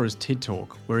famous for his TED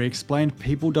Talk where he explained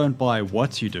people don't buy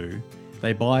what you do,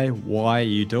 they buy why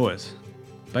you do it.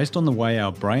 Based on the way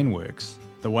our brain works,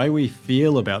 the way we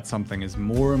feel about something is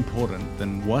more important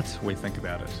than what we think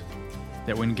about it.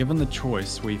 That when given the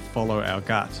choice, we follow our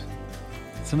gut.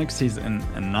 Sinek says in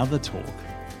another talk,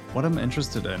 what I'm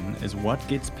interested in is what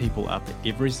gets people up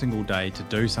every single day to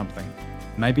do something.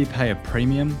 Maybe pay a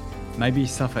premium, maybe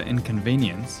suffer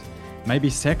inconvenience, maybe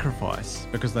sacrifice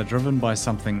because they're driven by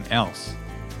something else.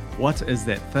 What is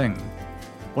that thing?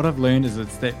 What I've learned is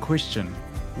it's that question,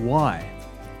 why?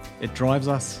 It drives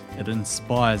us, it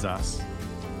inspires us.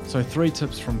 So 3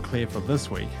 tips from Clare for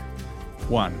this week.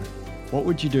 1. What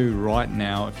would you do right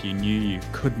now if you knew you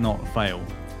could not fail?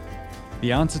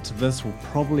 The answer to this will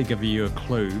probably give you a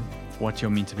clue what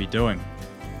you're meant to be doing.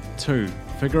 2.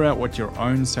 Figure out what your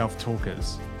own self-talk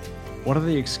is. What are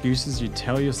the excuses you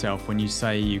tell yourself when you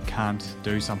say you can't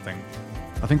do something?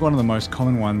 I think one of the most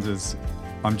common ones is,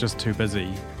 I'm just too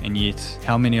busy, and yet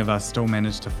how many of us still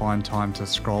manage to find time to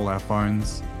scroll our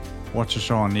phones, watch a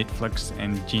show on Netflix,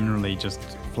 and generally just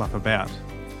fluff about?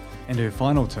 And her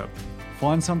final tip,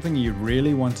 find something you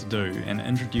really want to do and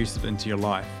introduce it into your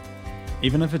life,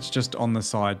 even if it's just on the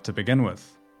side to begin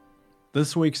with.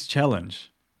 This week's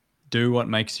challenge, do what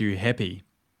makes you happy.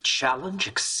 Challenge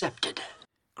accepted.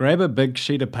 Grab a big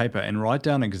sheet of paper and write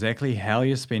down exactly how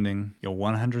you're spending your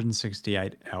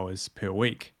 168 hours per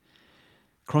week.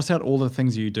 Cross out all the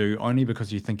things you do only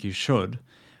because you think you should,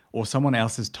 or someone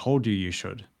else has told you you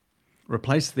should.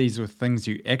 Replace these with things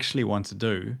you actually want to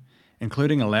do,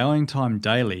 including allowing time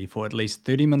daily for at least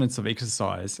 30 minutes of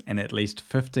exercise and at least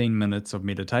 15 minutes of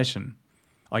meditation.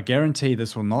 I guarantee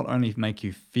this will not only make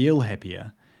you feel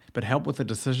happier, but help with the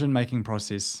decision-making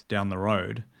process down the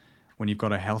road when you've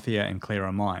got a healthier and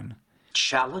clearer mind.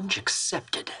 Challenge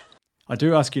accepted. I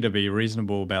do ask you to be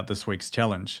reasonable about this week's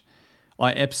challenge.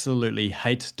 I absolutely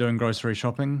hate doing grocery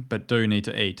shopping, but do need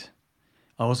to eat.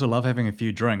 I also love having a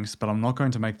few drinks, but I'm not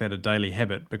going to make that a daily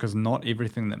habit because not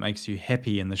everything that makes you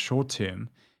happy in the short term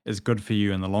is good for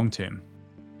you in the long term.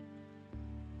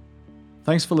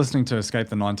 Thanks for listening to Escape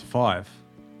the 9 to 5.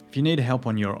 If you need help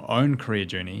on your own career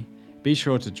journey, be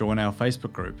sure to join our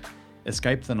Facebook group,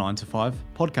 Escape the 9 to 5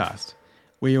 Podcast,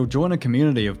 where you'll join a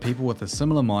community of people with a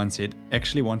similar mindset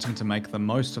actually wanting to make the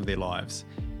most of their lives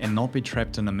and not be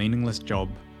trapped in a meaningless job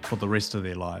for the rest of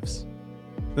their lives.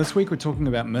 This week we're talking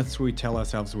about myths we tell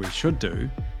ourselves we should do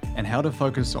and how to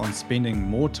focus on spending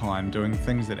more time doing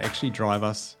things that actually drive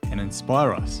us and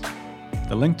inspire us.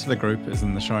 The link to the group is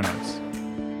in the show notes.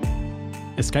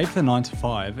 Escape the 9 to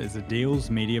 5 is a Deals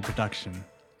Media production.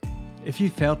 If you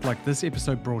felt like this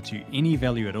episode brought you any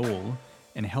value at all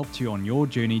and helped you on your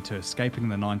journey to escaping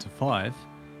the 9 to 5,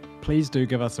 Please do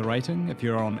give us a rating if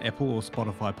you're on Apple or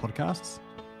Spotify podcasts.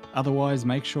 Otherwise,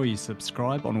 make sure you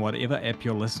subscribe on whatever app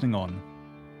you're listening on.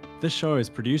 This show is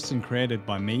produced and created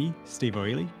by me, Steve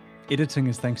O'Ely. Editing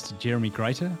is thanks to Jeremy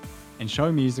Greater, and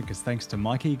show music is thanks to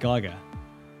Mikey Geiger.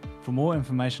 For more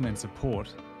information and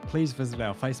support, please visit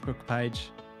our Facebook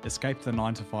page, Escape the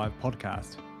 9 to 5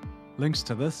 Podcast. Links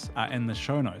to this are in the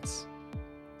show notes.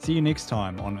 See you next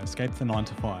time on Escape the 9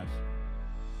 to 5.